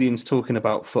on Comedians Talking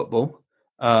About Football.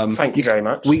 Thank you very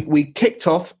much. We kicked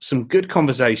off some good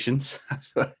conversations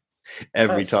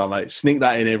every time. Like, sneak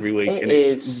that in every week.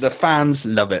 The fans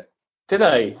love it. Do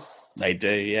they? They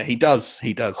do. Yeah, he does.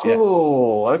 Yeah.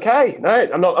 Oh, okay. No,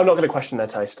 I'm not going to question their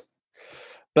taste.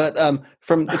 But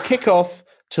from the kickoff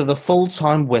to the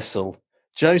full-time whistle,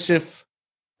 Joseph,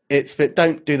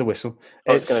 don't do the whistle.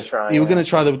 I was going to try. You were going to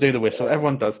try to do the whistle. Yeah.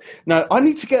 Everyone does. No, I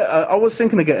need to get. I was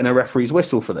thinking of getting a referee's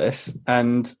whistle for this,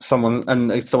 and someone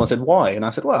said why, and I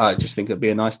said, well, I just think it'd be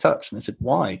a nice touch, and they said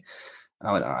why, and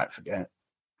I went, all right, forget it.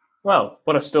 Well,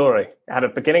 what a story! It had a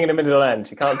beginning and a middle and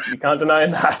end. You can't deny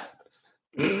that.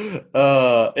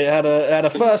 It had a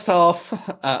first half,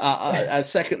 a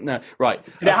second. No, right.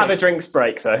 Did it have a drinks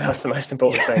break though? That's the most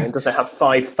important thing. And does it have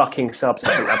 5 fucking subs?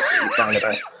 I'm absolutely fine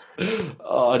about.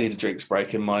 Oh, I need a drinks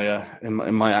break in my act.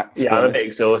 Yeah, I'm a bit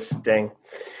exhausting.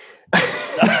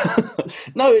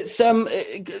 No, it's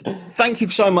thank you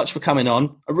so much for coming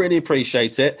on. I really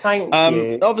appreciate it. Thank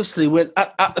you. Obviously, we're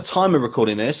at the time of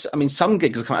recording this. I mean, some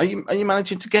gigs are coming. Are you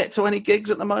managing to get to any gigs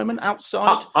at the moment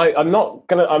outside? I'm not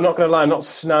gonna lie. I'm not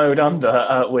snowed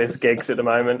under with gigs at the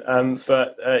moment.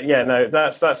 But no,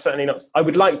 that's certainly not. I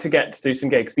would like to get to do some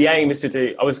gigs. The aim is to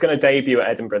do. I was going to debut at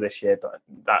Edinburgh this year, but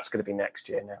that's going to be next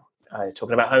year now.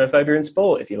 Talking about homophobia in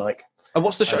sport, if you like. And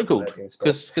what's the show called?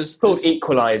 It's called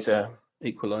Equaliser.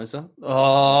 Equaliser.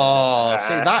 Oh, see,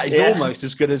 that is almost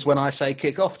as good as when I say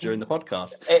kick off during the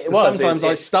podcast. Sometimes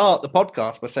I start the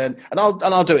podcast by saying, and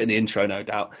I'll do it in the intro, no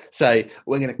doubt. Say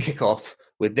we're going to kick off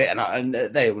with it, and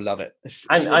they will love it. It's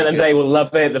really they will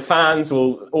love it. The fans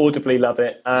will audibly love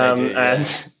it.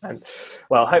 And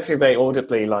well, hopefully they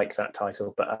audibly like that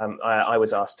title. But I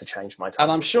was asked to change my title,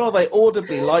 and I'm sure they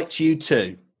audibly liked you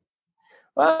too.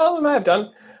 Well, they may have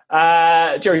done.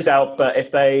 Jury's out, but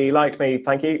if they liked me,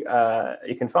 thank you.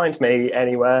 You can find me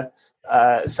anywhere,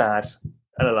 sad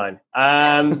and alone.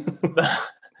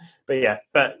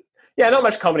 Not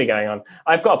much comedy going on.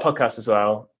 I've got a podcast as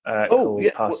well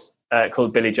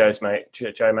called Billy Joe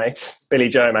Mates, Billy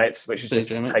Joe Mates, which is just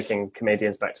taking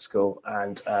comedians back to school.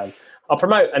 And I'll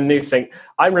promote a new thing.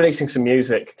 I'm releasing some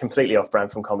music completely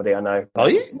off-brand from comedy, I know. Are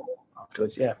you?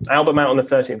 Afterwards, yeah. Album out on the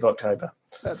 13th of October.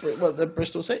 The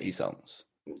Bristol City songs?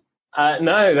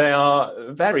 No, they are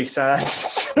very sad,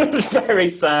 very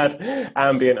sad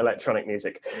ambient electronic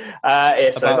music.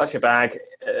 It's actually a bag,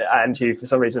 and you, for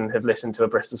some reason, have listened to a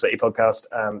Bristol City podcast,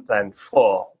 then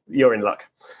you're in luck.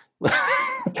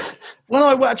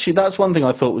 Well, actually, that's one thing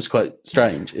I thought was quite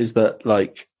strange, is that,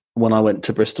 like, when I went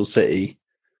to Bristol City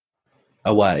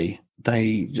away,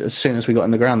 as soon as we got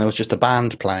in the ground, there was just a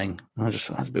band playing. That's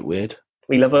a bit weird.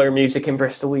 We love our music in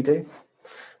Bristol, we do.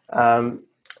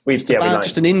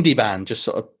 Just an indie band, just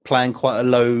sort of playing quite a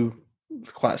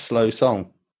slow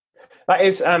song. That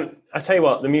is, I tell you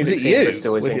what, the music scene in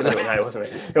Bristol is incredible. No, it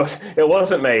wasn't me. It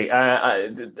wasn't me.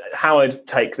 How I'd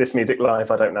take this music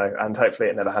live, I don't know, and hopefully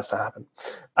it never has to happen.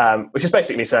 Which is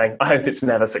basically saying, I hope it's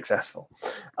never successful.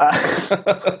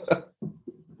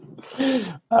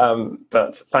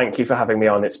 But thank you for having me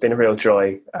on. It's been a real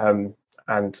joy. And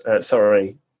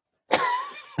sorry.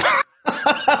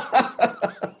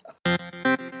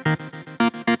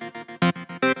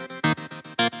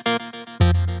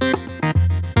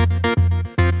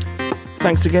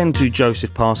 Thanks again to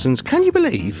Joseph Parsons. Can you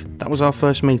believe that was our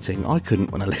first meeting? I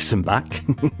couldn't when I listened back.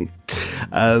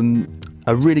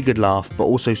 A really good laugh, but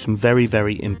also some very,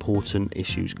 very important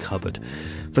issues covered.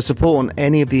 For support on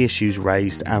any of the issues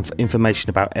raised and for information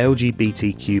about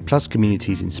LGBTQ plus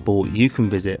communities in sport, you can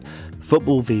visit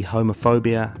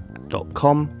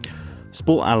footballvhomophobia.com,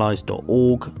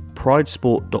 sportallies.org,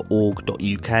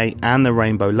 pridesport.org.uk and the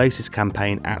Rainbow Laces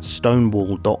campaign at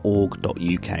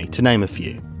stonewall.org.uk, to name a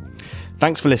few.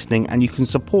 Thanks for listening, and you can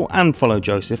support and follow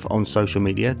Joseph on social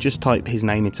media. Just type his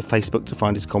name into Facebook to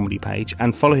find his comedy page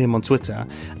and follow him on Twitter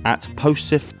at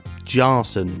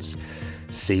PosifJarsons.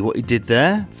 See what he did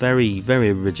there? Very, very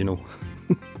original.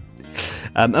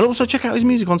 And also check out his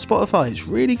music on Spotify. It's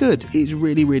really good. It's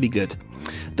really, really good.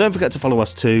 Don't forget to follow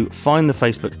us too. Find the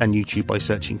Facebook and YouTube by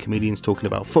searching Comedians Talking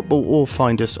About Football, or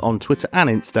find us on Twitter and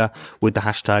Insta with the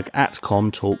hashtag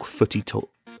 @ComTalkFootyTalk.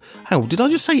 Hang on, did I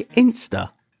just say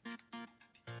Insta?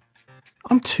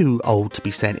 I'm too old to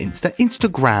be saying Insta.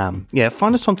 Instagram. Yeah,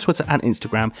 find us on Twitter and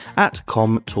Instagram at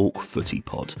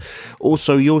ComTalkFootyPod.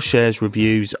 Also, your shares,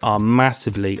 reviews are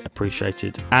massively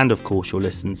appreciated, and of course your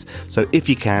listens. So if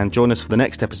you can, join us for the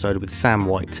next episode with Sam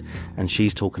White, and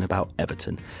she's talking about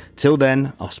Everton. Till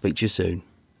then, I'll speak to you soon.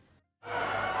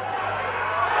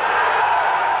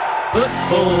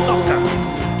 Football.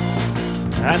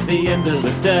 At the end of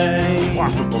the day.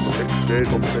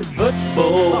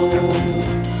 Football.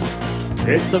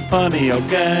 It's a funny old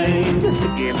game. It's a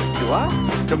game of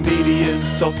two.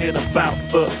 Comedians talking about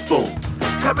football.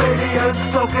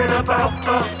 Comedians talking about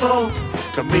football.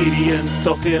 Comedians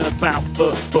talking about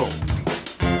football.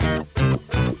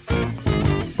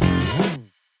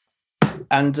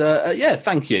 And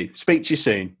thank you. Speak to you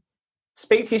soon.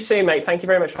 Speak to you soon, mate. Thank you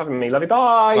very much for having me. Love you.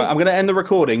 Bye. Right, I'm going to end the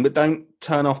recording, but don't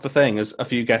turn off the thing, as a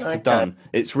few guests have done.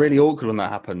 It's really awkward when that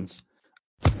happens.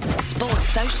 Sports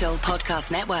Social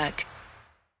Podcast Network.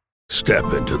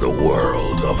 Step into the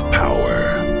world of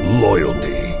power,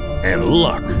 loyalty, and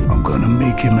luck. I'm going to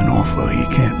make him an offer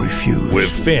he can't refuse. With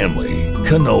family,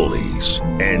 cannolis,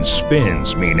 and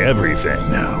spins mean everything.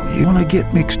 Now, you want to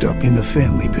get mixed up in the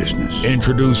family business.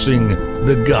 Introducing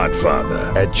The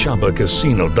Godfather at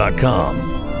ChumbaCasino.com.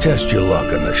 Test your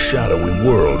luck in the shadowy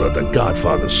world of The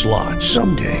Godfather slot.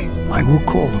 Someday, I will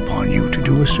call upon you to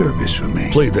do a service for me.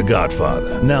 Play The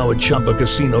Godfather now at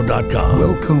ChumbaCasino.com.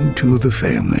 Welcome to the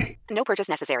family. No purchase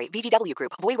necessary. VGW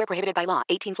Group. Void where prohibited by law.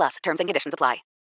 18+. Terms and conditions apply.